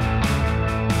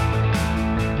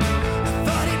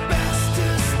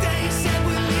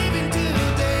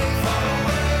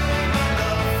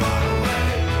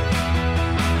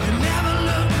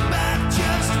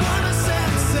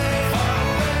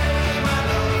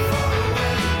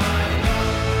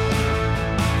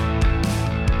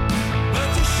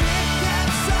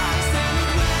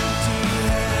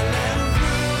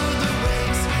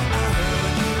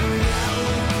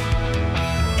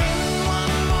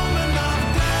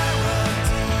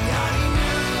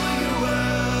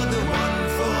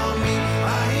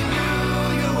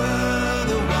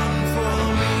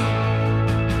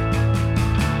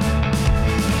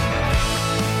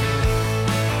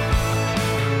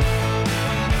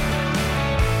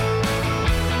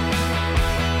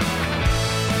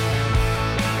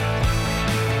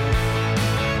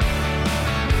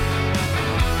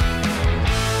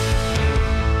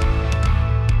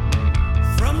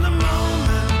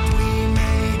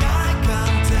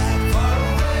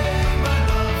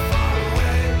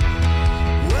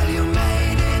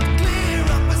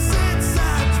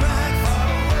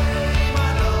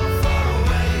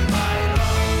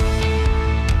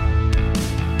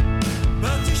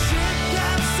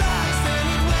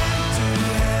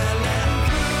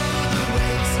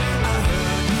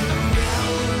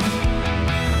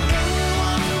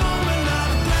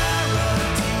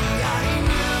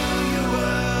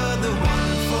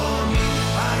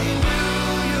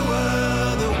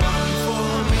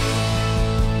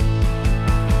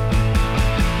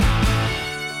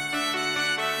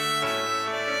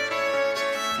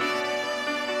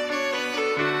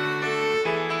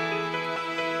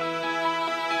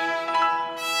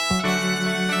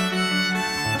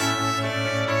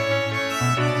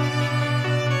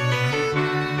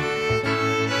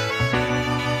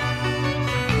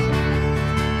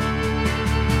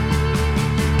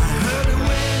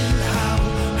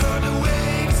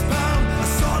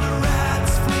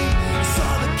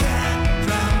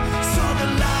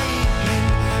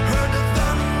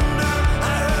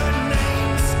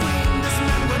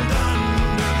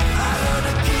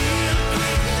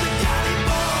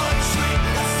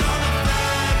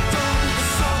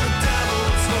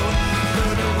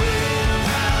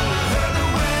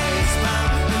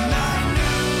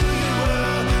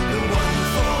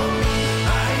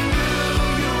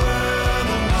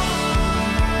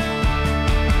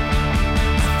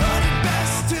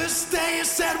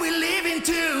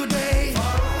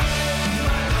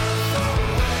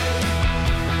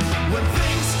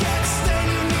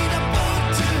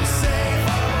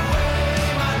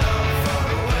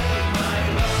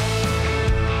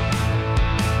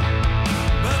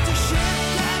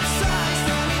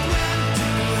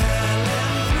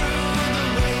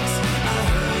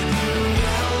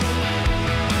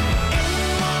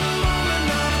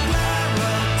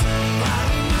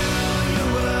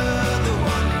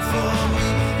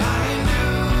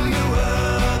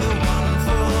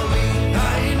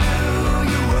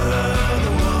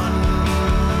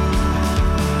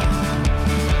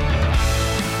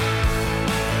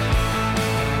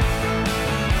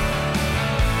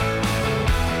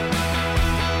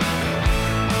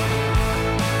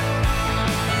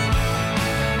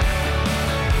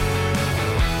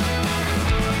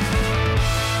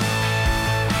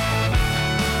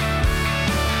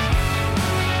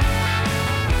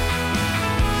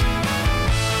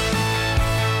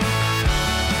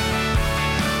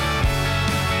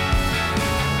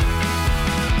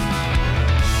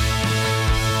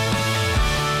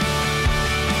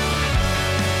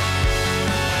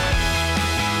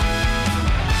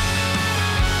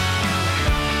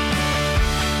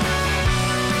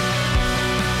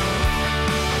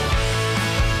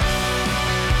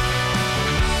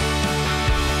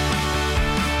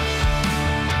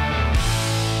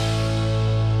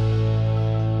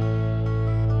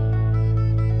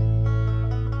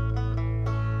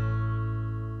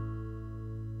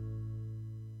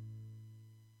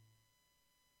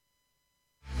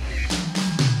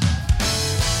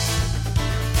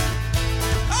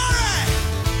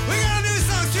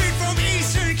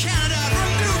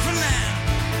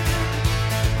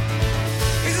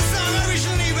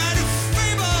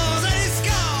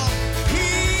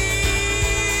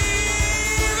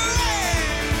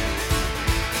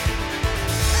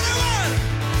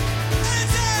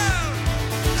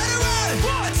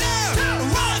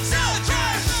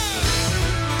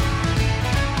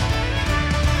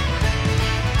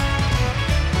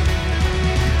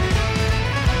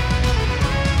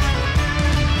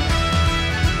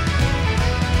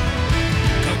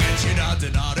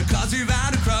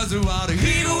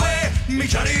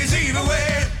 Johnny's heave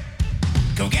away.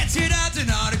 Come get it out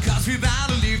tonight, cause we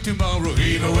bound to leave tomorrow.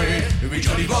 Heave away, we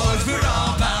Johnny boys, we're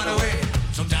all bound away.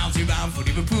 Sometimes we bound for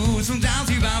Liverpool, sometimes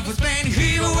we bound for Spain.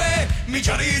 Heave away, me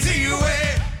Johnny's heave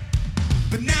away.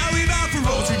 But now we bound for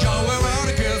Rose and John, where all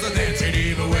the girls are dancing.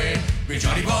 Heave away, we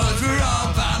Johnny boys, we're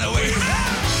all bound away.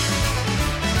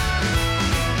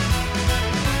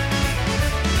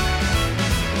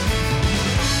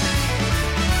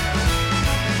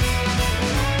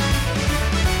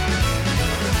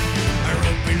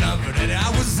 That I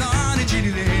was on a Ginny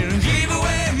there. Heave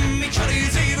away, me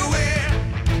Johnny's heave away.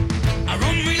 I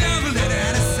run me love a letter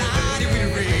and a side with a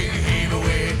ring. Heave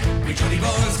away, me Johnny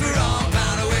boys were all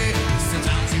bound away.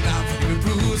 Sometimes he bound for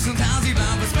Liverpool, sometimes he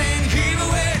bound for Spain. Heave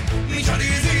away, me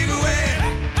Johnny's heave away.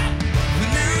 But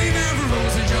now he bound for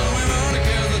Rose and Joe and all the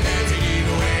girls are dancing. Heave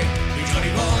away, me Johnny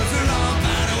boys were all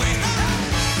bound away.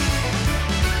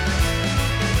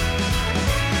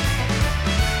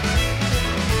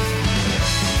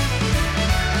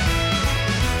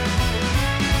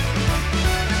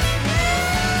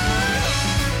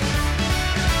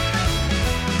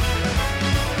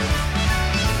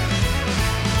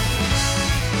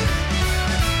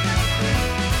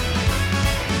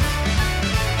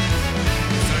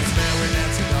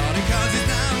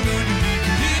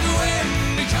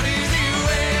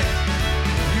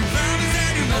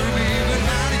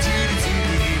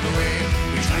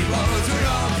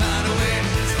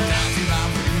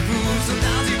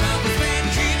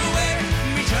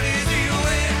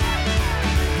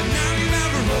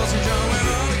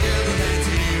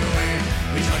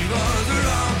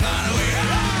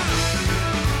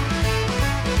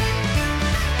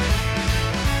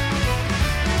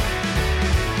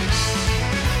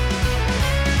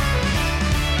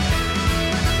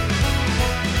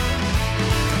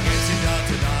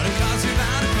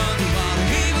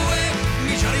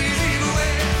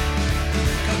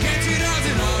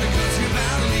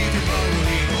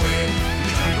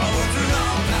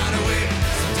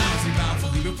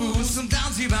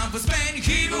 Sometimes he bound for Spain,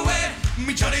 heave away,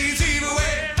 me Johnny's heave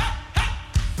away.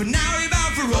 But now he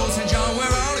bound for Rose and John,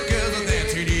 where all the girls are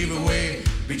dancing, heave away.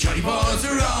 Me Johnny boys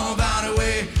are all bound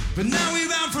away. But now we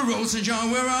bound for Rose and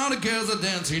John, where all the girls are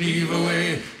dancing, heave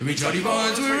away. Me Johnny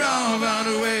boys were all bound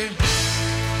away.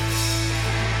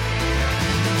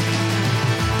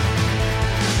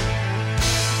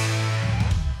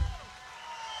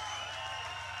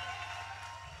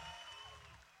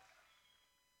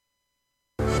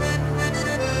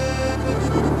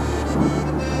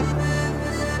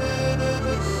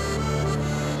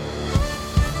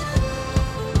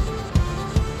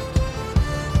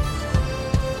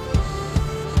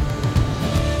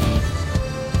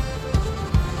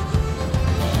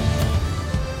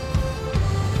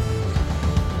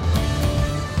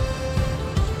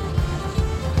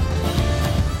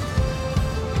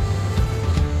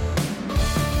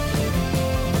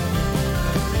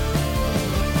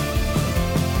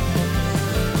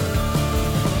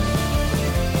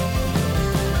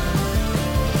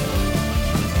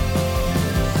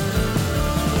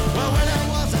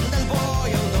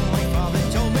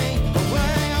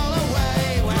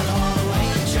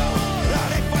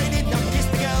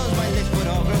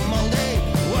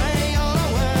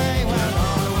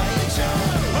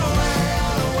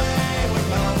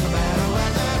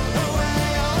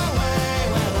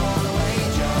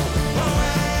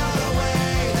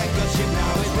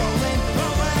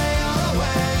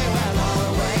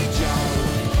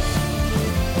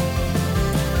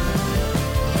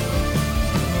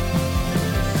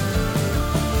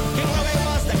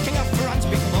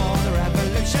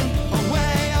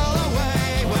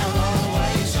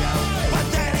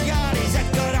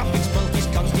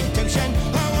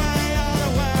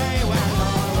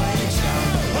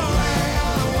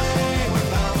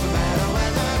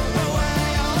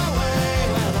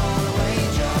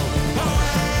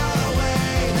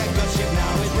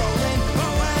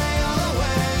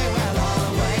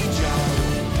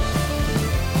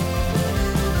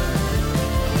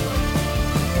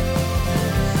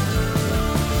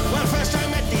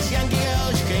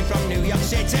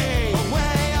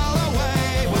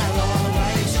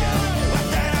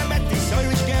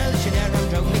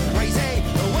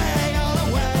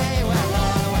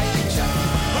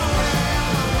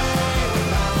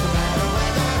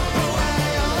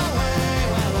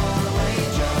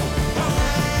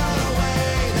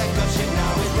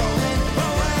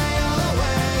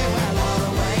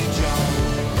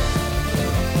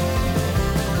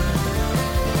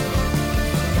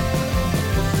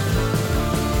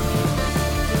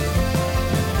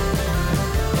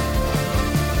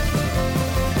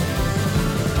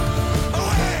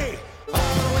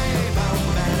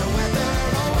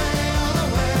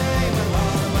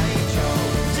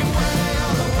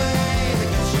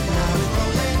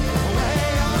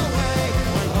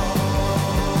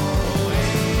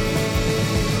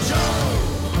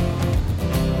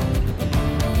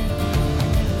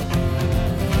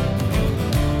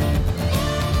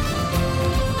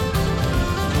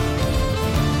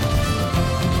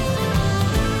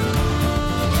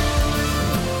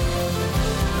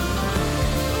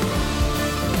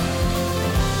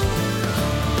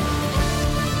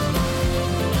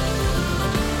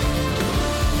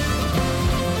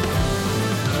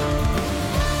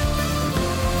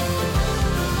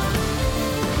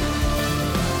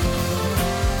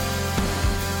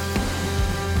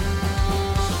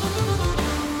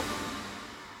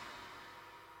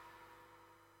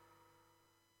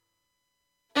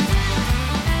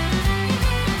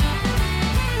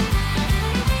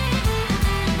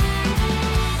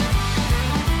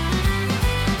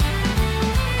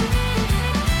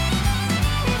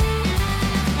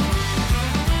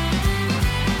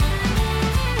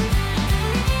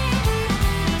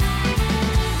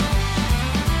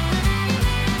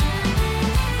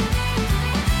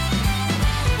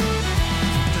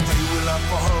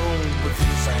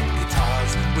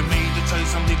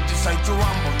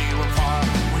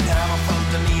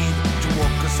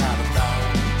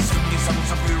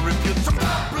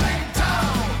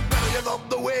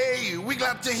 way. We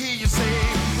glad to hear you say,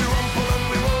 we rumble and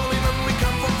we rolling and we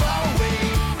come from far away.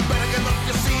 Better get off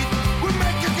your seat, we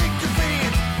make you kick your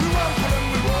feet. We rumble and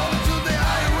we roll to the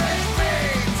Irish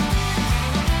beat.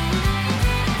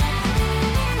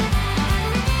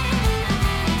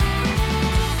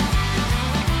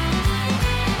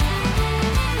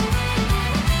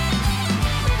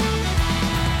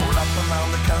 All up and down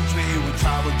the country, we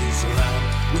travel this land.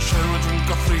 We share a drink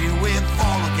or three with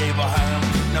all who gave a hand.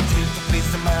 Now team to please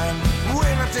the man,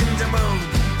 we're not in the mood.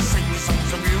 Sing me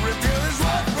songs of Europe, is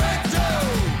what we do.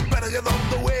 Better get on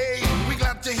the way, we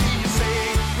glad to hear you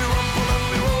say, we rumble and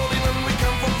we rolling and we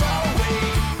come from far away.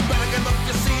 Better get off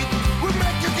your seat, we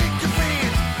make you kick your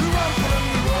feet. We rumble and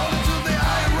we roll to the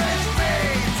Irish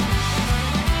beat.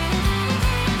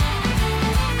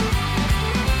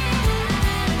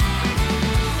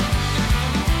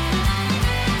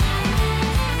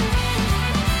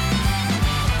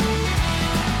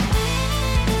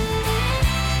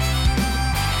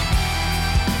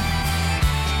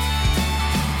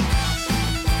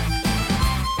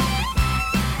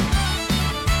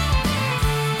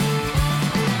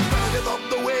 Better get on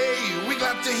the way, we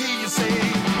glad to hear you say,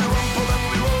 we rumble and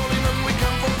we rolling and we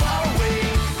come from far away.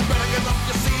 Better get off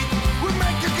your seat, we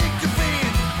make you kick your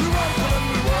feet. We rumble and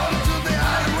we roll to the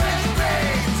Irish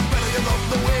beat. Better get on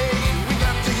the way, we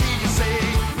glad to hear you say,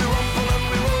 we rumble and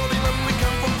we rolling and we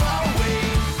come from far away.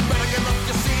 Better get off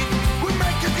your seat, we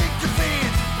make you kick your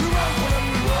feet. We rumble and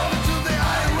we roll to the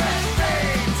Irish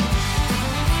beat.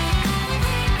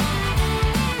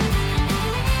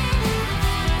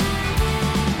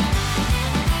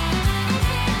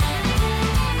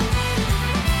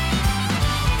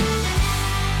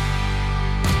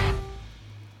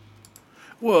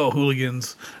 Well,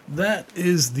 hooligans, that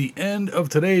is the end of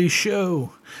today's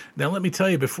show. Now, let me tell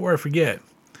you before I forget,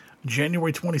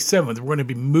 January 27th, we're going to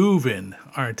be moving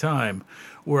our time.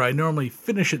 Where I normally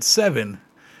finish at 7,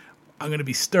 I'm going to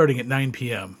be starting at 9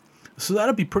 p.m. So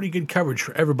that'll be pretty good coverage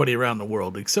for everybody around the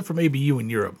world, except for maybe you in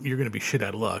Europe. You're going to be shit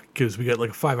out of luck because we got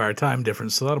like a 5-hour time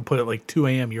difference, so that'll put it like 2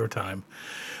 a.m. your time.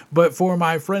 But for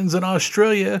my friends in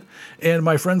Australia and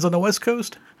my friends on the West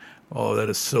Coast, oh, that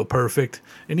is so perfect.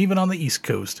 And even on the East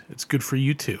Coast, it's good for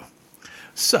you too.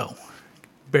 So,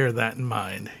 bear that in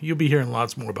mind. You'll be hearing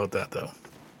lots more about that, though.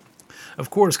 Of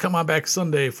course, come on back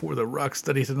Sunday for the Rock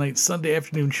Steady Tonight Sunday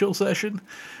afternoon chill session.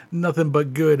 Nothing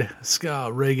but good ska,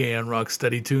 reggae, and rock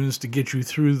steady tunes to get you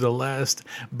through the last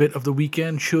bit of the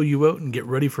weekend, chill you out, and get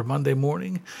ready for Monday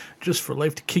morning, just for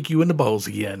life to kick you in the balls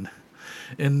again.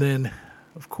 And then,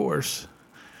 of course,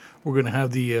 we're going to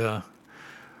have the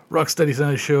Rock Steady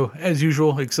Tonight show as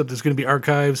usual, except there's going to be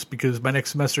archives because my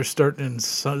next semester starting in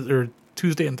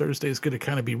Tuesday and Thursday is going to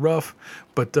kind of be rough,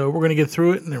 but we're going to get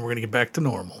through it and then we're going to get back to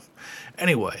normal.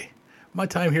 Anyway, my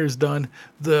time here is done.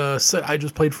 The set I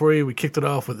just played for you, we kicked it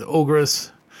off with the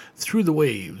Ogress, Through the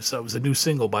Waves. That was a new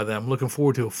single by them. Looking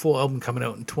forward to a full album coming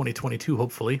out in 2022,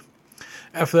 hopefully.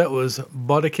 After that was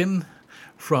Bodkin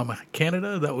from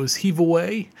Canada. That was Heave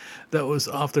Away. That was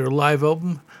off their live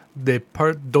album, Des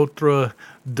Parts d'Autre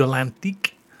de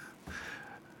l'Antique.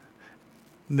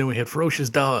 And then we had Ferocious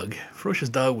Dog. Ferocious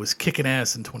Dog was kicking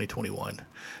ass in 2021.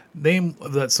 Name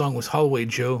of that song was Holloway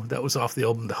Joe. That was off the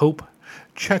album The Hope.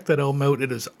 Check that album out.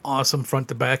 It is awesome front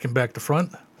to back and back to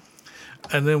front.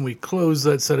 And then we closed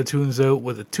that set of tunes out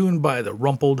with a tune by The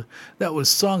Rumpled. That was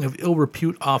Song of Ill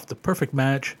Repute off The Perfect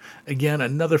Match. Again,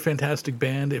 another fantastic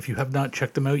band. If you have not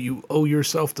checked them out, you owe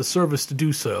yourself the service to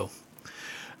do so.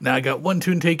 Now, I got one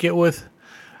tune to take it with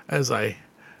as I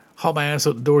haul my ass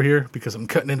out the door here because I'm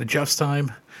cutting into Jeff's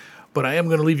time. But I am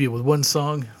going to leave you with one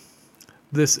song.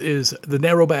 This is the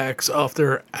Narrowbacks off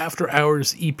their After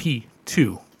Hours EP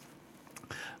 2.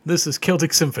 This is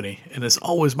Celtic Symphony. And as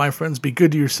always, my friends, be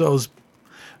good to yourselves.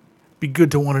 Be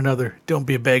good to one another. Don't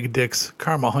be a bag of dicks.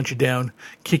 Karma will hunt you down,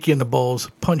 kick you in the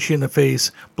balls, punch you in the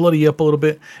face, bloody you up a little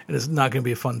bit, and it's not going to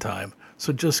be a fun time.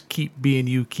 So just keep being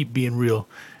you, keep being real,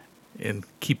 and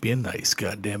keep being nice,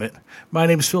 goddammit. My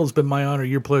name is Phil. It's been my honor,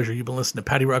 your pleasure. You've been listening to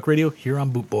Patty Rock Radio here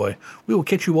on Boot Boy. We will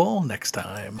catch you all next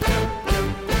time.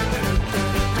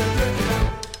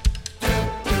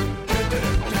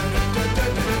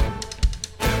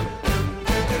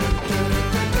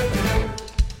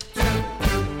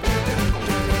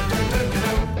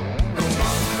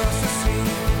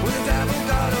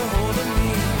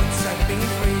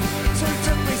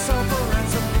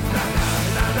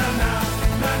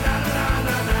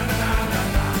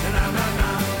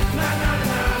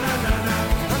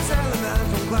 I'm sailing man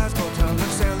from Glasgow town, I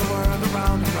sail the world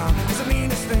around and round.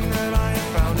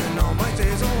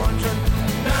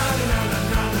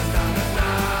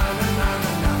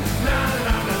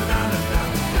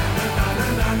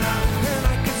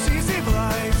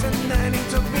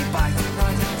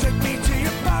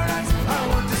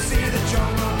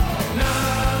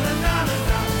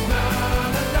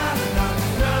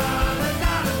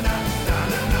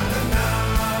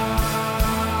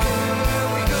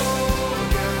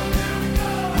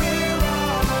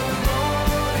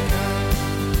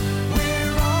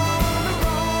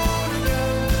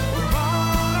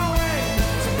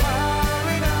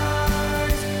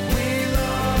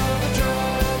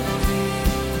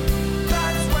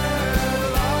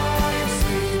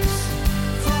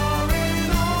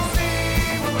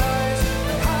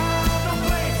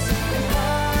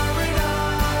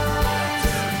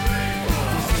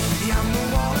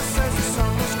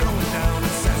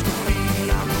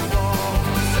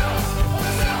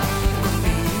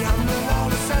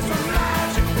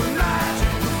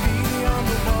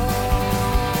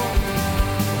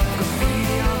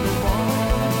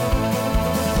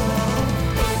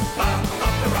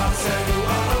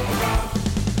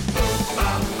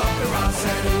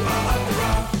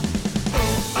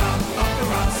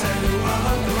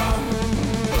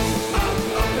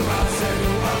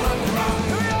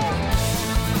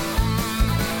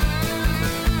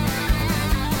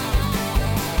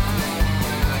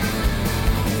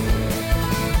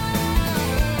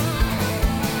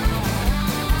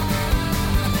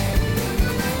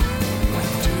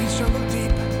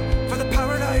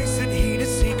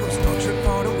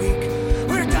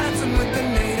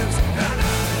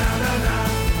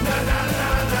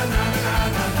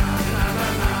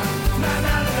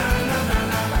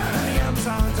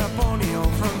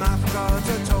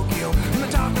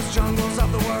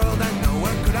 of the world.